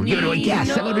anywhere. We're giving away gas.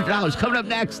 $700 coming up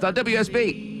next on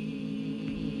WSB.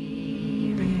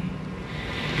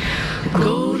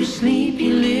 Go to sleep,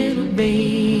 you little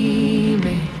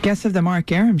baby. Guests of the Mark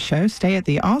Aram Show stay at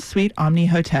the All-Suite Omni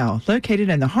Hotel, located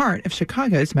in the heart of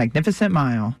Chicago's Magnificent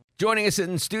Mile. Joining us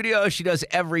in studio, she does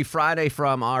every Friday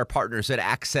from our partners at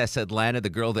Access Atlanta, the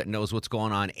girl that knows what's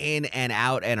going on in and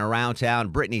out and around town.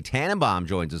 Brittany Tannenbaum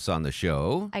joins us on the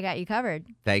show. I got you covered.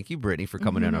 Thank you, Brittany, for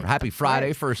coming in. Happy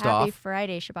Friday, first off. Happy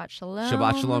Friday. Shabbat shalom.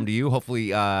 Shabbat shalom to you.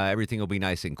 Hopefully everything will be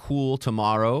nice and cool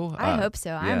tomorrow. I hope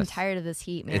so. I'm yes. tired of this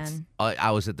heat, man. I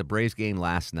was at the Braves game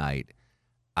last night.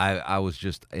 I was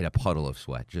just in a puddle of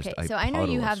sweat. Okay, so I know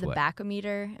you have the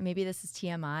backometer, and maybe this is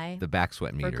TMI. The back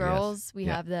sweat meter, For girls, yes. we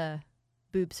have the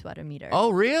boob sweatometer.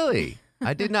 Oh, really?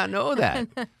 I did not know that.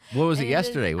 What was it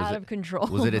yesterday? Was out it of control?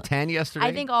 Was it a 10 yesterday?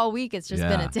 I think all week it's just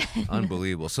been a 10.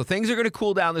 Unbelievable. So things are going to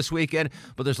cool down this weekend,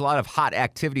 but there's a lot of hot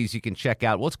activities you can check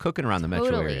out. What's cooking around the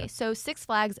metro area? So Six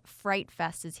Flags Fright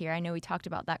Fest is here. I know we talked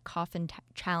about that coffin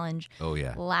challenge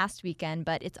last weekend,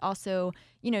 but it's also,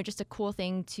 just a cool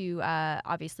thing to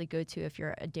obviously go to if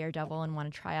you're a daredevil and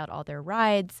want to try out all their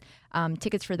rides.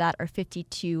 Tickets for that are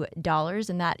 $52,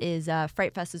 and that is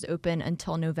Fright Fest is open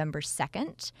until November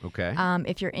 2nd. Okay.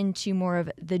 If you're into more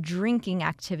of the drinking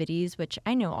activities, which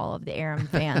I know all of the Aram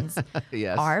fans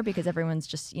are, because everyone's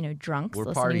just drunks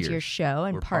listening to your show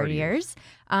and partiers.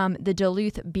 The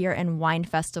Duluth Beer and Wine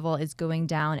Festival is going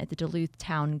down at the Duluth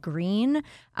Town Green.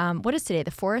 What is today?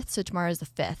 The 4th, so tomorrow is the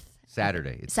 5th.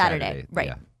 Saturday. It's Saturday, right.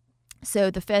 Yeah.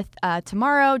 So the 5th,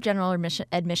 tomorrow, general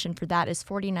admission for that is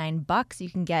 $49. You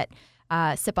can get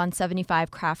sip on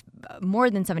more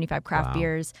than 75 craft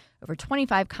beers, over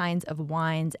 25 kinds of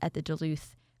wines at the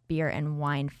Duluth Beer and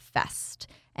Wine Fest.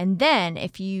 And then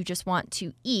if you just want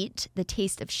to eat, the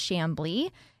Taste of Chambly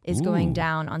is going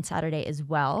down on Saturday as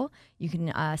well. You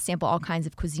can sample all kinds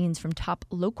of cuisines from top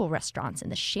local restaurants in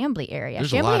the Chambly area.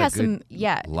 There's Chambly a has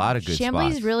lot of good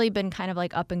Chambly's spots. really been kind of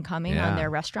like up and coming on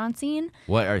their restaurant scene.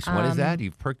 What is that?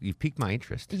 You've piqued my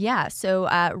interest. Yeah, so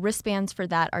wristbands for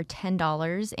that are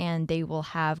 $10, and they will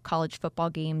have college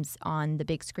football games on the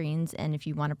big screens. And if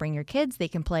you want to bring your kids, they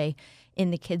can play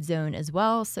in the kids zone as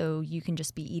well. So you can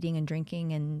just be eating and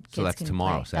drinking, and kids So that's can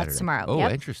tomorrow, play. Saturday. That's tomorrow. Oh,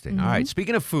 Yep. interesting. All right.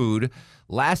 Speaking of food,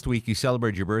 last week you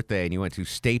celebrated your birthday and you went to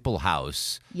Staple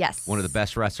House. Yes. One of the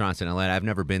best restaurants in Atlanta. I've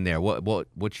never been there.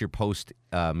 What's your post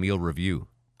meal review?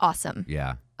 Awesome.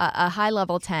 Yeah. A high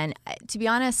level 10. To be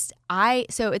honest,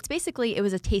 so it's basically, it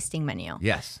was a tasting menu.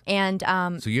 Yes. And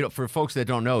so for folks that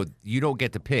don't know, you don't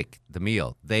get to pick the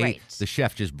meal. The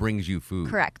chef just brings you food.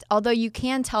 Correct. Although you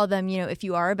can tell them, if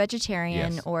you are a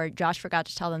vegetarian, or Josh forgot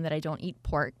to tell them that I don't eat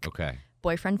pork. Okay.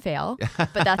 Boyfriend fail,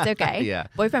 but that's okay. Yeah.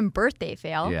 Boyfriend birthday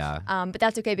fail. Yeah. But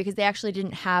that's okay because they actually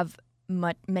didn't have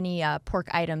many pork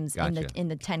items in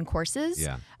the 10 courses.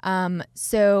 Yeah.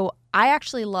 So I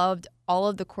actually loved all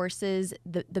of the courses.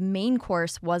 The main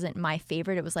course wasn't my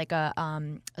favorite. It was like a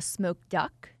smoked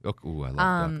duck. Ooh, I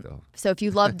love duck though. So if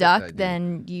you love duck,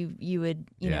 then you would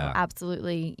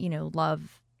absolutely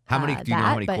love. How many? Do you know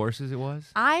how many courses it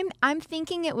was? I'm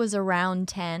thinking it was around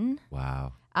 10.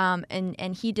 Wow.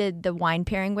 And he did the wine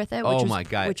pairing with it,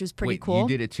 which was pretty Wait, cool. You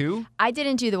did it too? I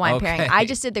didn't do the wine pairing. I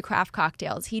just did the craft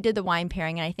cocktails. He did the wine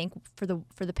pairing, and I think for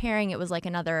the pairing it was like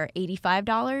another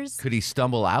 $85. Could he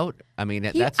stumble out? I mean,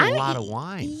 that's a lot of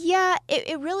wine. Yeah,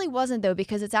 it really wasn't though,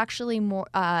 because it's actually more.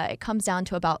 It comes down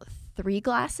to about 3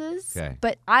 glasses. Okay.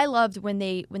 But I loved when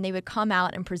they would come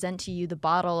out and present to you the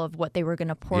bottle of what they were going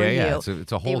to pour you. Yeah,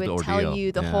 it's a whole They would ordeal. tell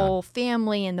you the whole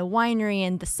family and the winery,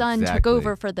 and the son took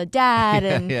over for the dad,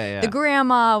 and the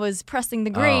grandma was pressing the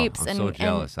grapes, I'm so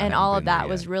jealous. and all of that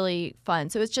was really fun.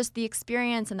 So it's just the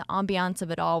experience and the ambiance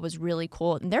of it all was really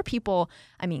cool. And they're people,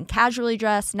 casually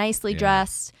dressed, nicely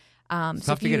dressed. It's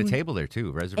tough to get a table there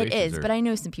too. Reservations. It is, but I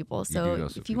know some people. So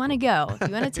if you want to go, if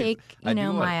you want to take,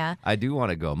 Maya. I do want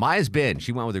to go. Maya's been.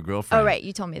 She went with her girlfriend. Oh, right.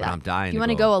 You told me that. I'm dying. If you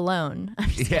want to go alone.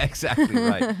 Yeah, exactly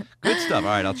right. Good stuff. All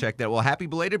right, I'll check that. Well, happy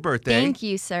belated birthday. Thank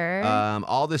you, sir.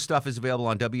 All this stuff is available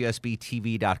on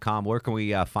WSBTV.com. Where can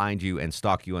we find you and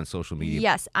stalk you on social media?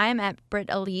 Yes, I'm at Britt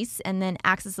Elise, and then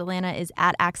Access Atlanta is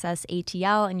at Access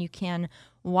ATL, and you can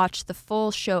watch the full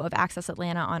show of Access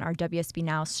Atlanta on our WSB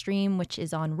Now stream, which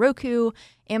is on Roku,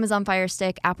 Amazon Fire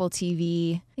Stick, Apple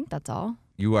TV. I think that's all.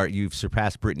 You've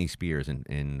surpassed Britney Spears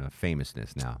in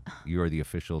famousness now. You are the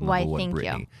official number one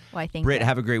Britney. Why, thank Britt, you.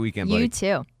 have a great weekend, buddy. You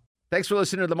too. Thanks for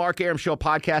listening to the Mark Arum Show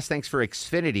podcast. Thanks for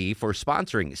Xfinity for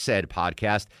sponsoring said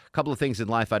podcast. A couple of things in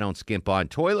life I don't skimp on.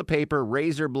 Toilet paper,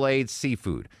 razor blades,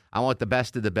 seafood. I want the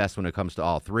best of the best when it comes to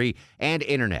all three. And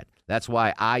internet. That's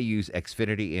why I use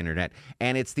Xfinity Internet.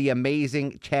 And it's the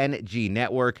amazing 10G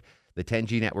network. The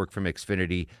 10G network from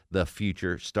Xfinity. The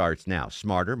future starts now.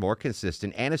 Smarter, more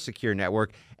consistent, and a secure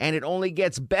network. And it only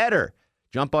gets better.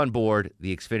 Jump on board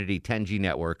the Xfinity 10G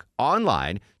network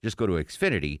online. Just go to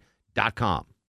Xfinity.com.